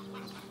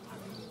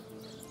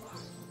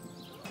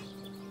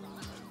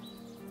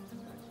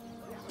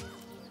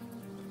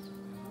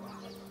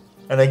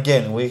 And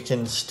again, we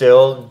can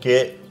still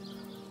get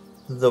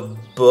the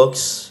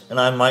books, and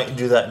I might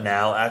do that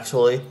now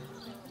actually,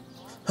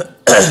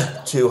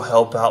 to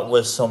help out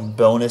with some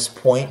bonus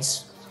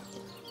points.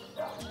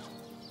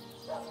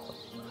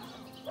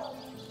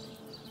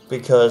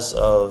 Because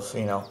of,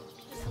 you know,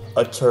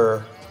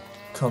 utter,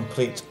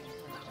 complete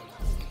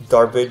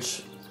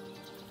garbage.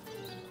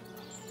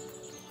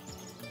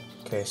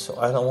 Okay, so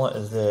I don't want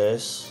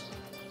this.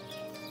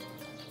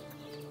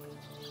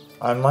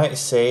 I might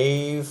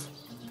save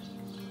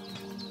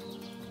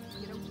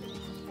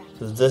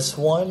this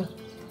one.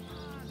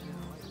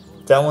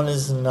 That one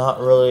is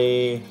not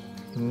really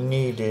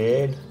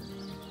needed.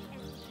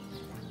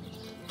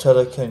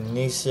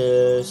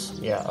 Telekinesis.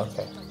 Yeah,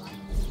 okay.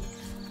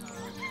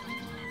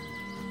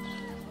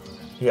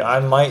 Yeah, I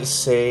might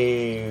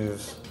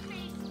save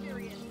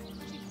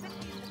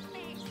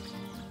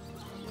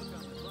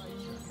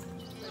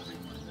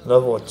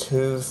level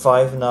 2,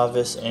 5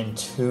 novice, and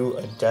 2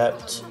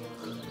 adept.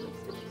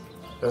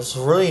 There's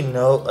really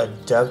no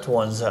adept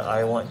ones that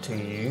I want to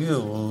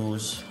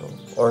use,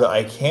 or that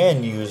I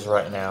can use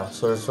right now,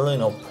 so there's really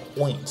no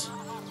point.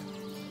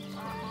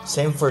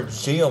 Same for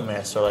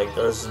Geomancer, like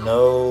there's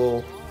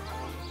no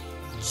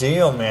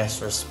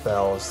Geomancer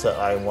spells that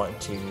I want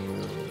to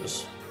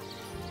use.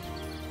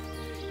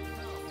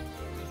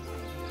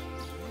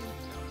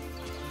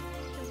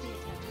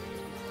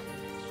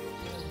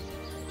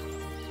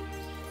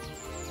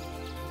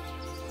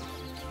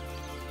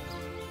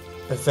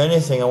 If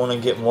anything, I want to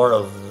get more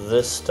of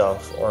this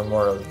stuff or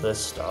more of this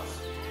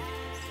stuff.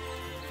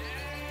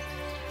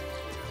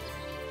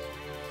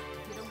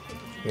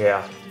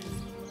 Yeah.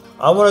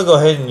 I want to go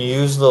ahead and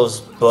use those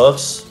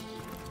books.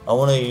 I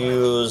want to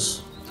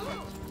use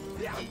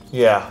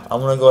Yeah, I'm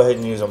gonna go ahead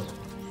and use them.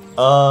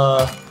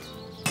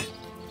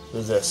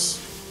 This.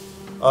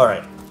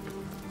 Alright.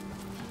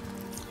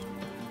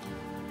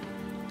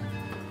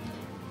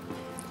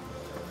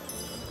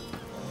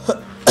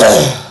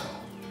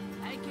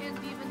 I can't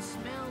even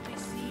smell the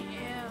sea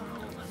air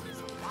over this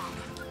rock.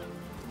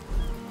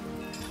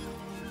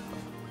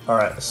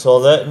 Alright, so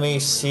let me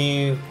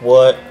see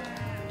what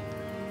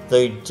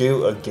they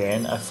do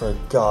again. I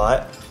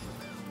forgot.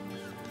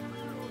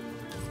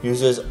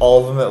 Uses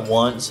all of them at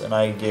once, and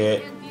I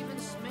get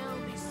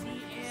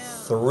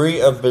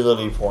 3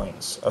 ability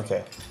points.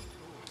 Okay.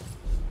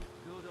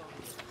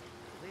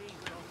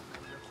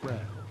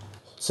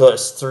 So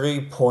it's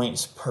 3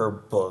 points per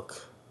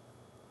book.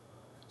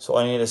 So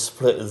I need to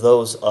split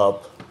those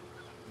up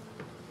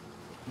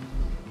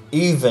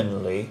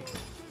evenly.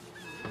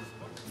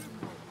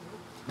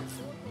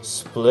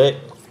 Split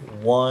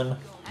 1.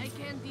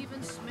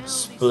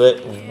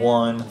 Split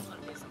 1.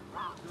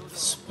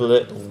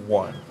 Split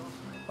 1.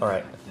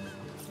 Alright.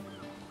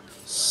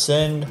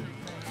 Send.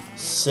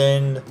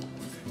 Send.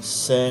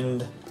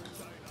 Send.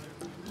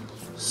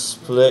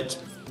 Split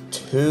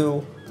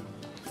 2.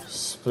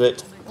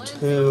 Split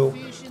 2.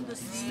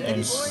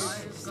 And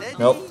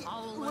nope.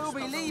 We'll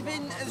be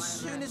leaving as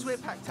soon as we're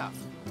packed up.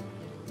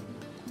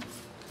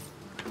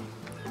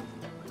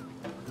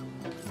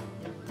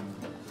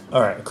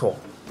 Alright, cool.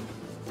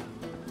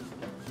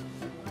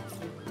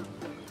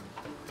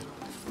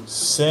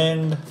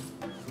 Send.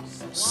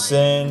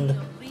 Send.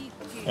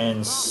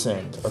 And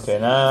send. Okay,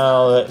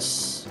 now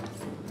let's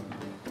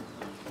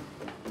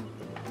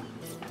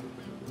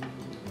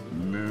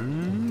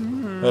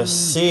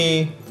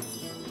see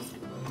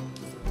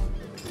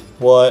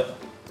what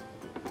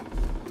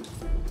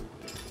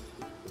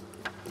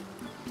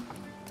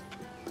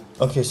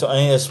okay, so I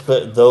need to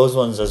split those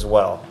ones as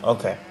well.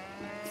 Okay.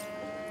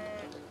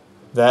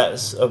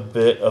 That's a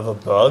bit of a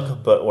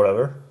bug, but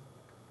whatever.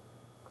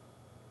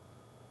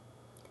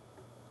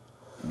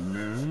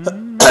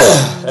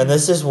 And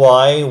this is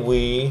why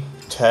we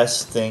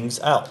test things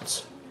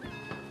out.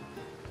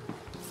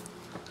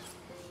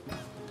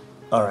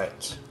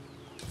 Alright.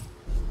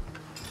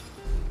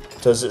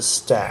 Does it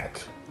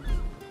stack?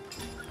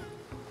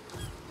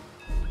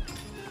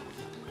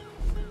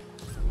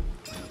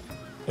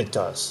 It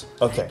does.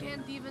 Okay.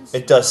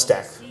 It does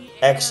stack.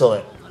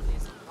 Excellent.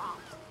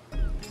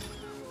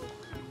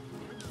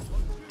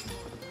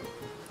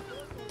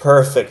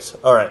 Perfect.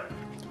 Alright.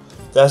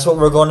 That's what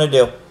we're going to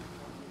do.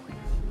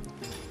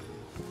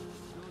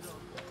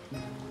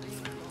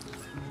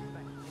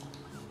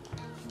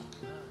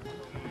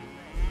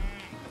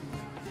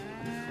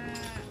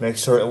 Make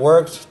sure it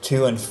worked.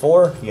 2 and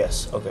 4.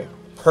 Yes. Okay.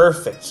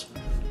 Perfect.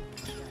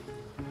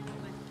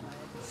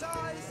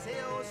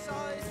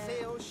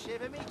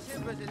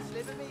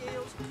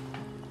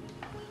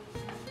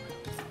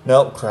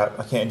 Nope. Crap.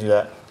 I can't do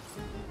that.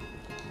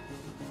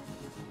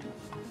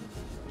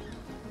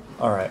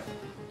 Alright.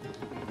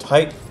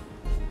 Type.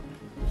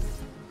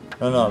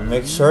 No.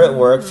 Make sure it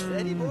worked.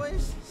 Steady,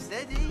 boys.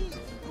 Steady.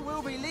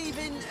 We'll be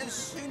leaving as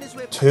soon as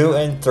we're 2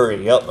 and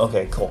 3. Yep.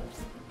 Okay. Cool.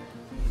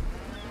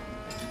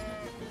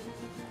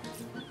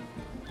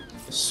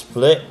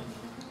 Split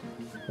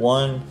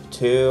 1,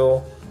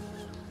 2,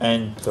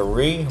 and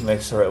 3. Make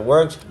sure it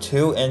worked.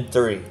 2 and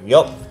 3.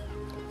 Yup.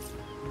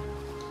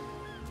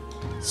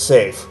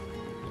 Save.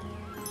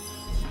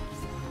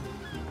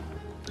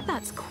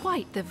 That's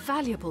quite the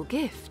valuable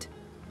gift.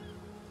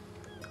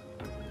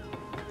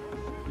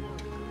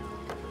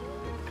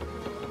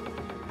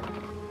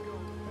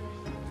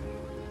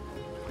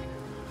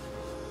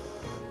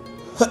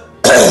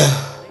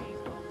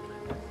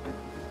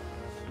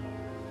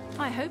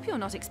 I hope you're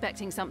not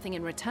expecting something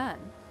in return.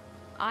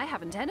 I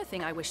haven't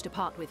anything I wish to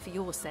part with for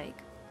your sake.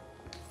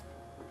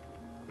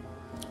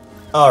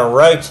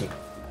 Alrighty.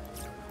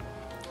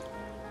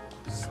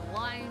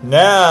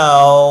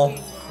 Now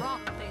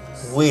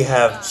we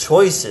have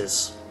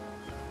choices.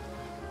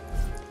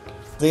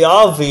 The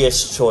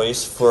obvious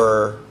choice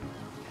for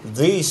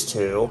these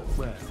two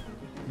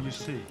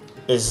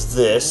is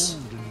this.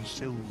 Gold and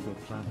silver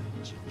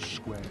planets in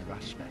square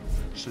aspect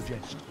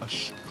suggest a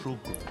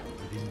struggle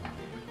within you.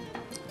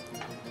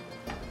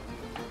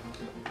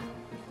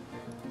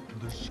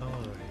 The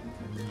signs are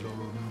unclear.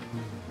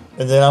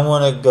 And then I'm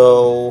going to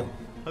go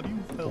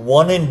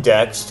 1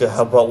 index to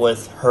help out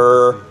with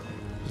her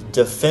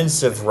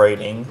defensive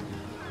rating.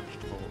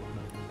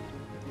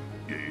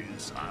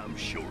 Yes, I'm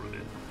sure of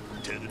it.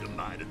 Tell it to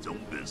mind its own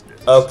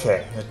business.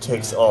 Okay, it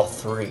takes all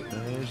 3.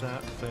 There's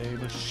that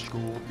famous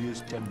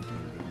Scorpius temper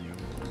of yours.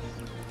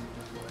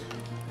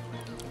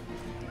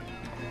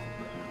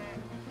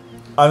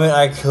 I mean,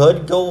 I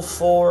could go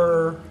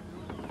for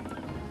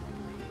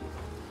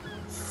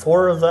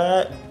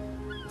that,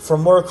 for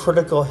more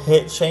critical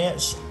hit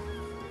chance,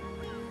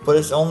 but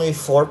it's only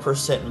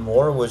 4%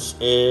 more, which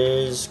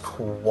is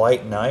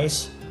quite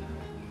nice.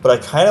 But I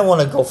kind of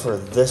want to go for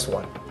this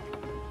one,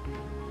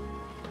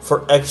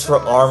 for extra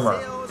armor.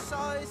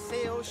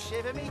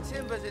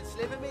 timbers, it's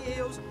living me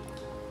heels.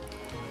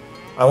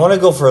 I want to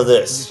go for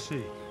this. You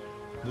see,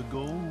 the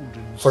gold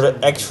and for the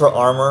extra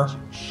armor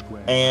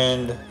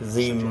and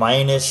the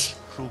minus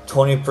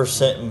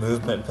 20%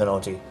 movement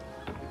penalty.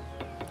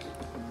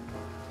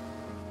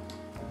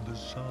 The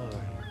signs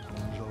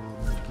are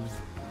unbelievable.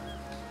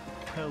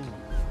 Tell me,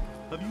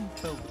 have you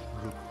felt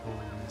the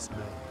poorest mage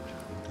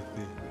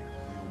interfering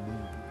with your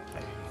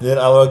move? Then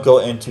I will go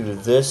into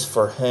this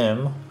for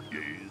him.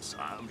 Yes,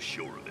 I'm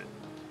sure of it.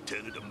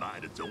 Tell it to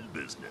mind its own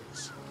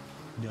business.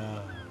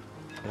 Now,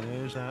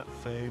 there's that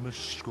famous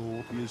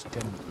Scorpius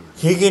temper.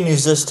 He can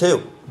use this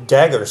too.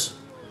 Daggers.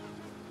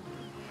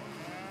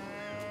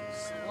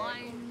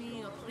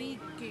 Slimy,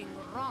 reeking,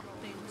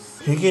 rotting.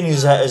 He can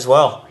use that as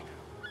well.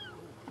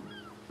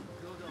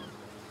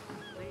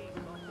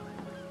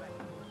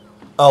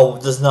 Oh,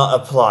 does not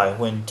apply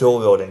when dual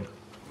wielding.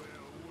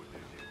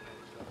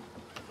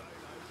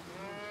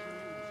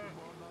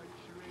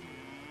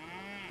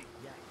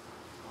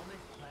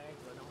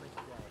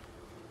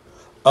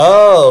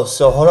 Oh,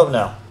 so hold up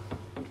now.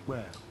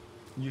 Well,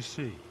 you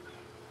see,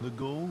 the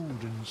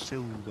gold and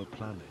silver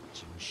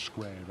planets in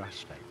square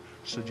aspect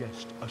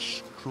suggest a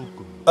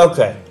struggle.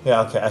 Okay,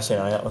 yeah, okay, I see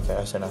now, yeah, okay,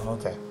 I see now,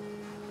 okay.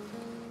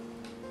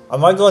 I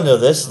might go into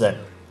this then.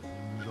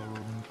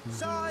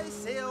 Sigh,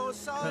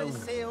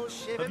 seal,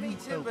 shiver me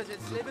timbers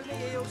and sliver me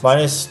heels.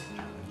 Minus...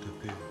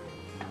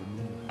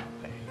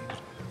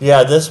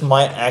 Yeah, this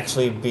might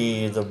actually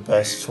be the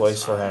best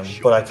choice for him,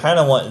 but I kind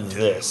of want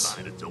this.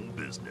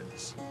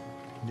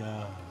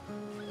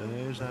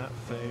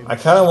 I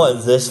kind of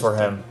want this for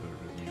him.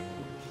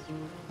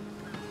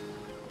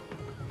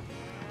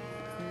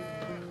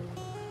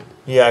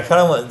 Yeah, I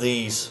kind of want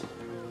these.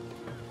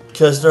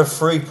 Because they're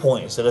free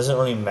points. It doesn't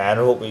really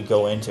matter what we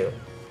go into.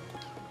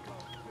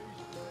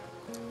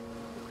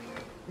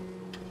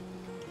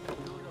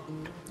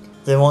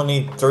 Then we'll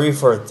need 3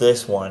 for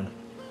this one.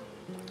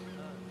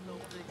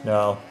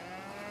 No.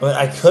 I mean,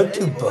 I could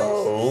do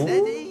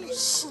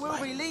bows.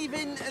 We'll be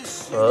leaving as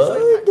soon as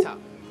we're packed up.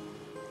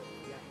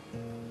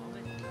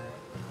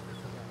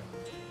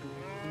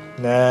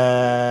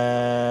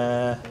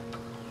 Nah.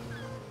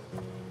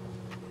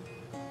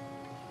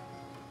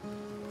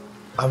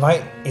 I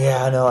might,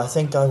 yeah, no, I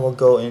think I will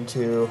go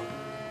into,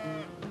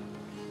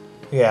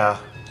 yeah.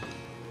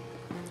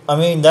 I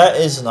mean, that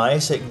is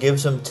nice. It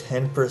gives him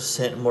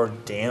 10% more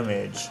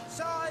damage.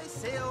 Sigh,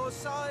 seal,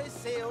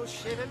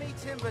 shiver me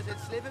timbers and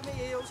sliver me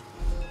heels.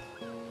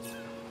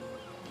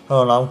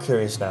 Hold on, I'm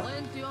curious now.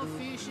 Plenty of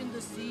fish in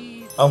the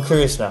sea. I'm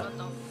curious now. But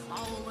the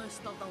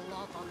foulest of the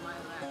lot on my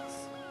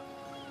racks.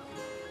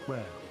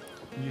 Well,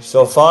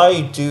 So if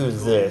I do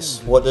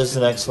this, what does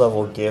the next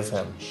level give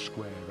him?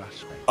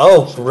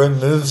 Oh,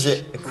 removes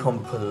it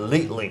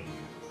completely.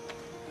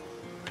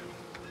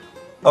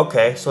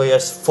 Okay, so he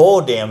has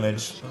full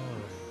damage.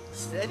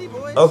 Steady,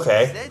 boys.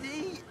 Okay.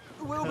 Steady.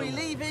 We'll be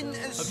leaving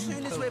as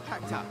soon as we're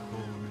packed up.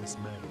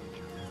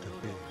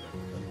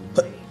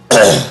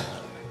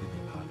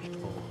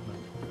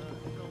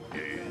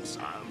 Yes,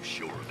 I'm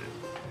sure of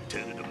it.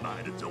 Tell it to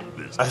mind its own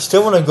business. I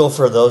still want to go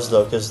for those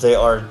though, because they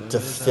are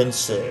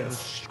defensive.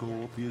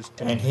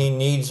 And he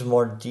needs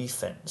more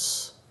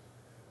defense.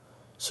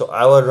 So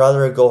I would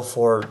rather go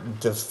for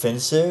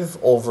defensive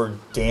over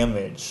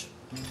damage.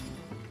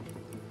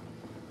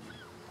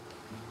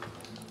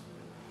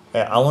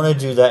 Yeah, I want to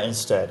do that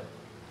instead.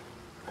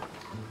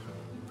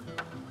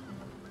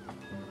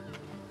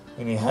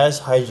 And he has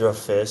Hydro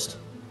Fist.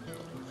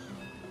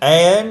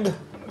 And,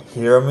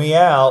 hear me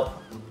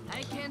out,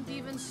 I can't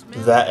even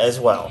smell that as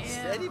well.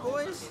 Steady,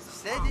 boys.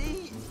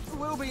 Steady.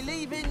 We'll be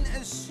leaving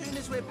as soon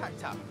as we're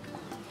packed up.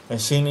 And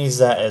she needs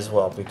that as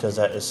well, because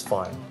that is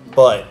fine.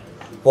 But,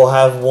 we'll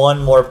have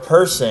one more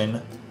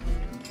person.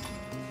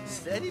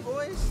 Steady,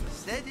 boys.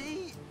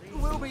 Steady.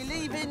 We'll be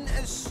leaving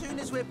as soon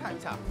as we're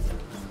packed up.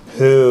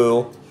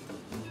 Who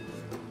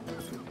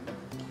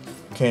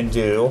can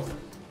do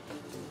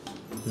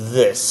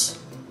this.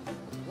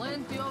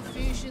 Plenty of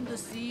fish in the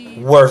sea.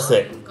 Worth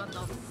it. I've got the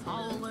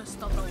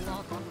foulest of the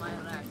lot on my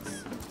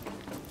racks.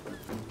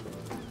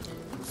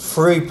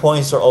 Free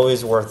points are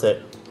always worth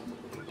it.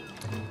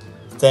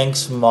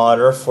 Thanks,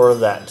 Modder, for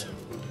that.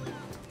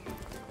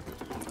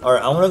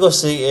 Alright, I'm gonna go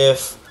see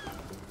if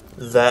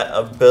that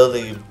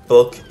ability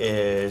book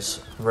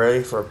is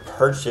ready for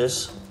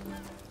purchase.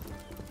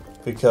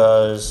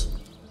 Because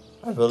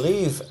I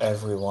believe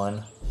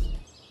everyone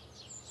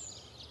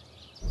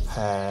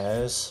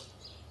has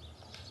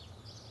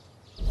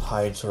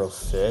Hydro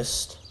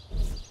Fist.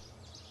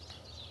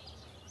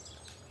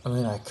 I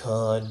mean, I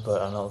could,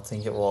 but I don't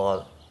think it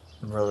will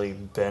really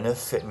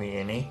benefit me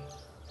any.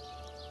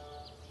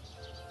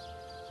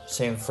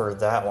 Same for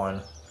that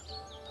one.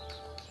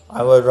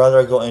 I would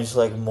rather go into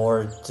like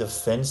more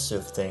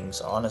defensive things,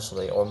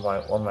 honestly, or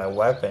my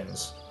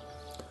weapons.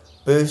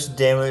 Boost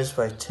damage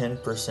by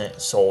 10%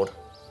 sold.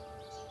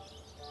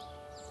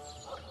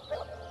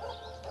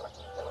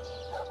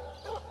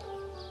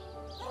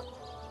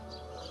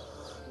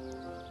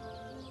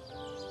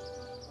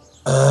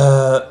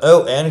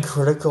 Oh, and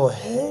critical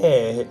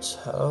hit.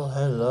 Oh,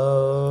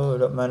 hello.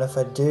 Don't mind if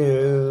I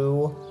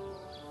do.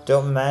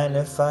 Don't mind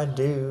if I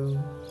do.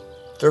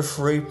 They're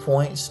free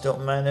points,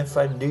 don't mind if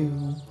I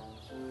do.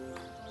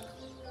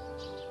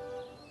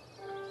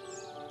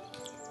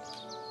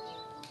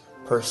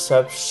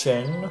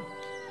 Perception.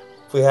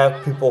 We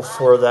have people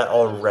for that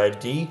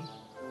already,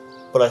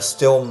 but I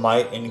still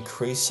might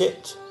increase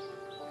it.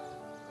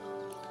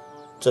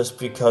 Just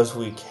because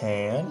we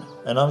can.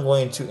 And I'm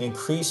going to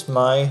increase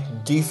my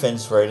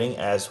defense rating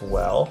as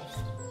well.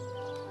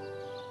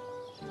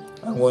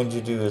 I'm going to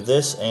do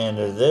this and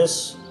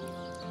this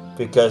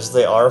because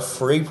they are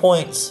free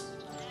points.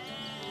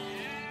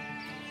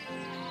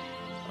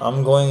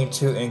 I'm going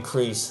to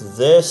increase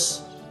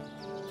this.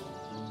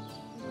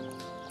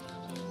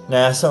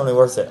 Nah, it's not really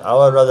worth it. I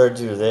would rather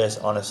do this,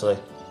 honestly.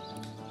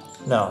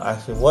 No,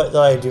 actually, what did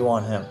I do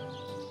on him?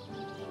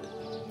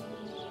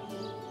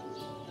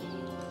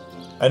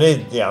 I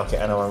did, yeah, okay,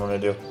 I know what I'm going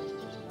to do.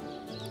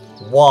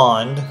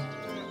 Wand.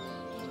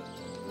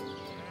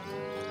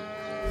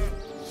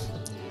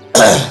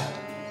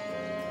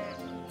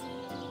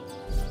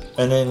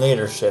 And then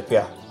leadership,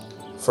 yeah.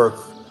 For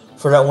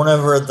that,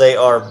 whenever they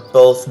are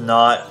both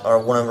not, or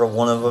whenever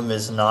one of them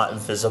is not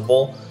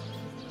visible,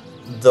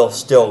 they'll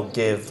still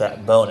give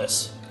that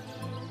bonus.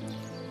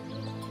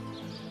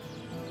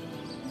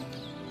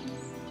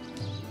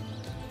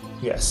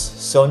 Yes,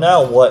 so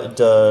now what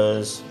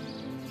does...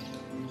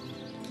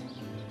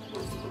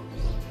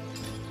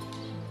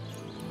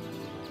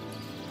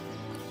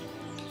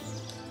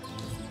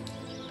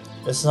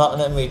 It's not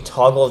letting me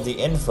toggle the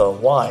info.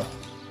 Why?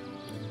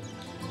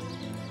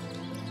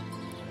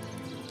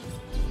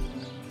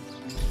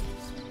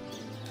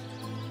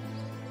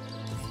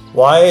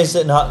 Why is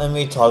it not letting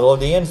me toggle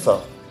the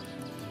info?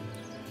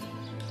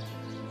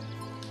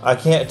 I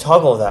can't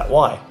toggle that.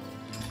 Why?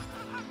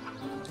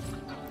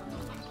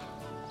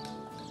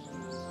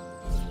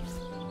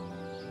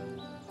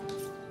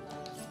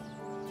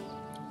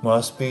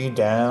 Must be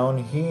down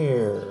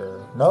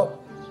here. Nope.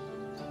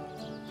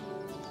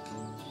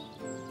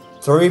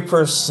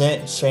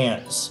 3%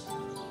 chance.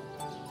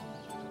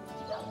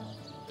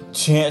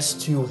 Chance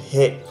to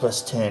hit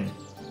plus 10.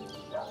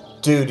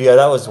 Dude, yeah,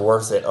 that was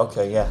worth it.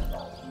 Okay, yeah.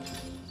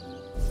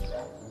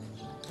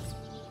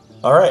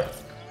 Alright.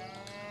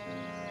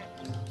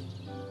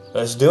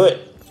 Let's do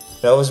it.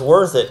 That was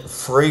worth it.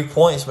 Free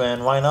points,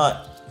 man. Why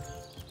not?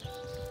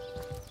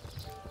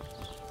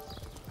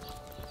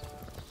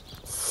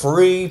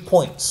 Free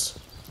points.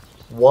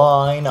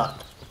 Why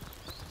not?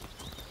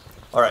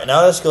 Alright,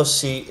 now let's go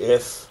see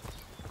if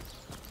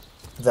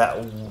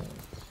that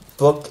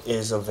book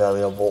is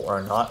available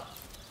or not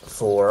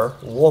for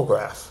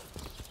Woolgraph.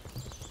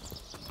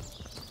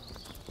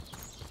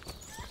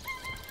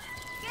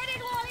 Get it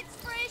while it's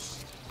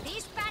fresh.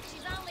 This batch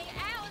is only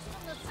hours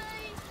from the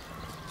sea.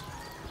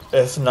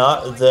 If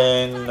not,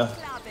 then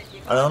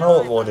I don't know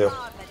what we'll do.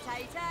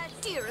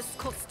 Dearest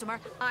customer,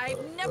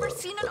 I've never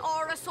seen an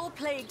aura so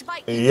plagued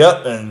by...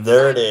 Yep, and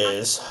there it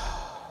is.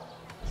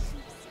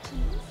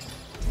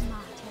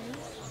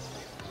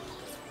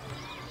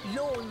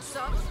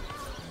 Lonesome,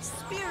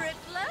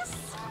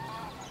 spiritless,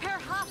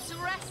 perhaps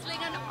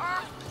wrestling an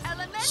earth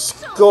elemental.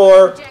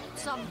 Score. Inject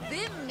some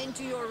vim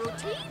into your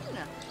routine.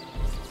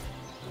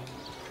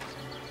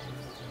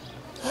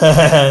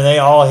 They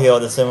all heal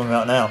the same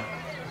amount now.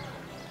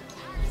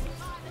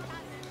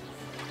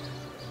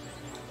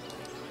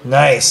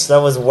 Nice, that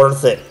was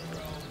worth it.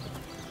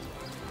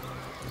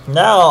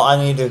 Now I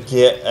need to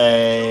get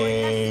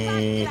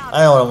a...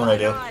 I know what I'm gonna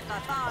do.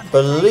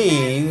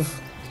 Believe...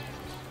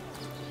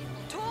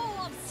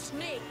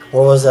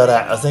 Where was that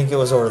at? I think it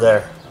was over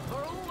there.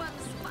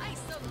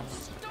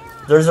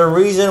 There's a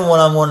reason what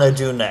I'm gonna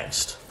do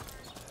next.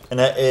 And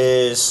that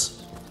is...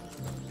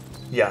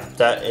 Yeah,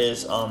 that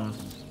is,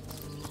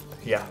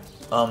 yeah,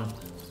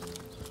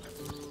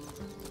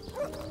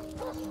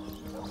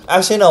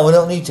 Actually, no, we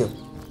don't need to.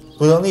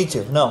 We don't need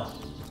to, no.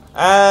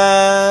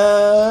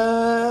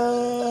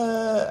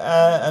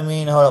 I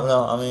mean, hold up,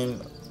 no, I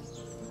mean...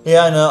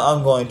 Yeah, I know,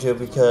 I'm going to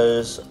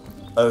because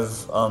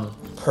of,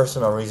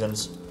 personal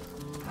reasons.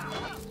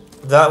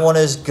 That one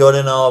is good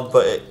and all,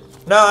 but...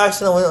 No,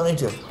 actually, no, we don't need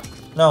to.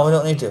 No, we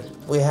don't need to.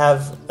 We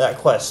have that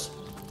quest.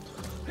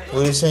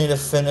 We just need to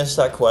finish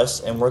that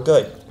quest, and we're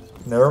good.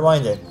 Never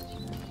mind then.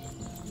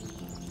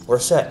 We're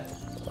set.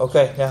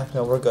 Okay, yeah,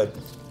 no, we're good.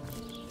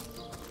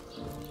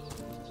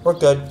 We're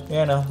good.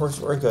 Yeah, no,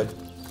 we're good.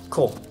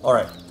 Cool.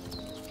 Alright.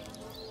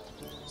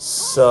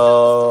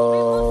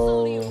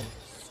 So...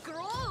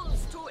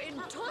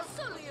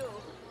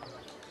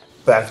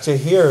 Back to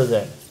here,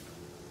 then.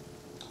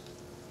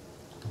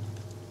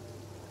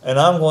 And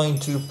I'm going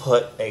to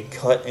put a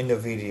cut in the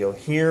video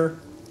here.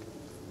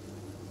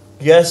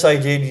 Yes, I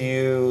did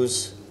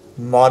use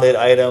modded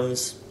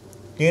items.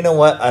 You know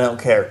what? I don't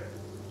care.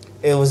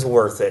 It was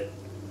worth it.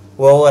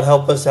 Will it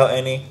help us out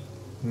any?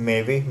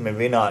 Maybe,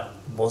 maybe not.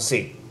 We'll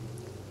see.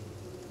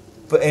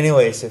 But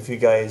anyways, if you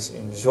guys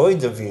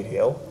enjoyed the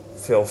video,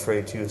 feel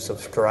free to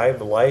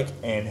subscribe, like,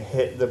 and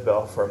hit the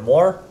bell for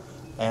more.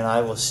 And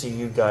I will see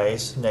you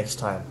guys next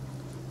time.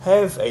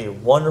 Have a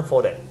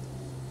wonderful day.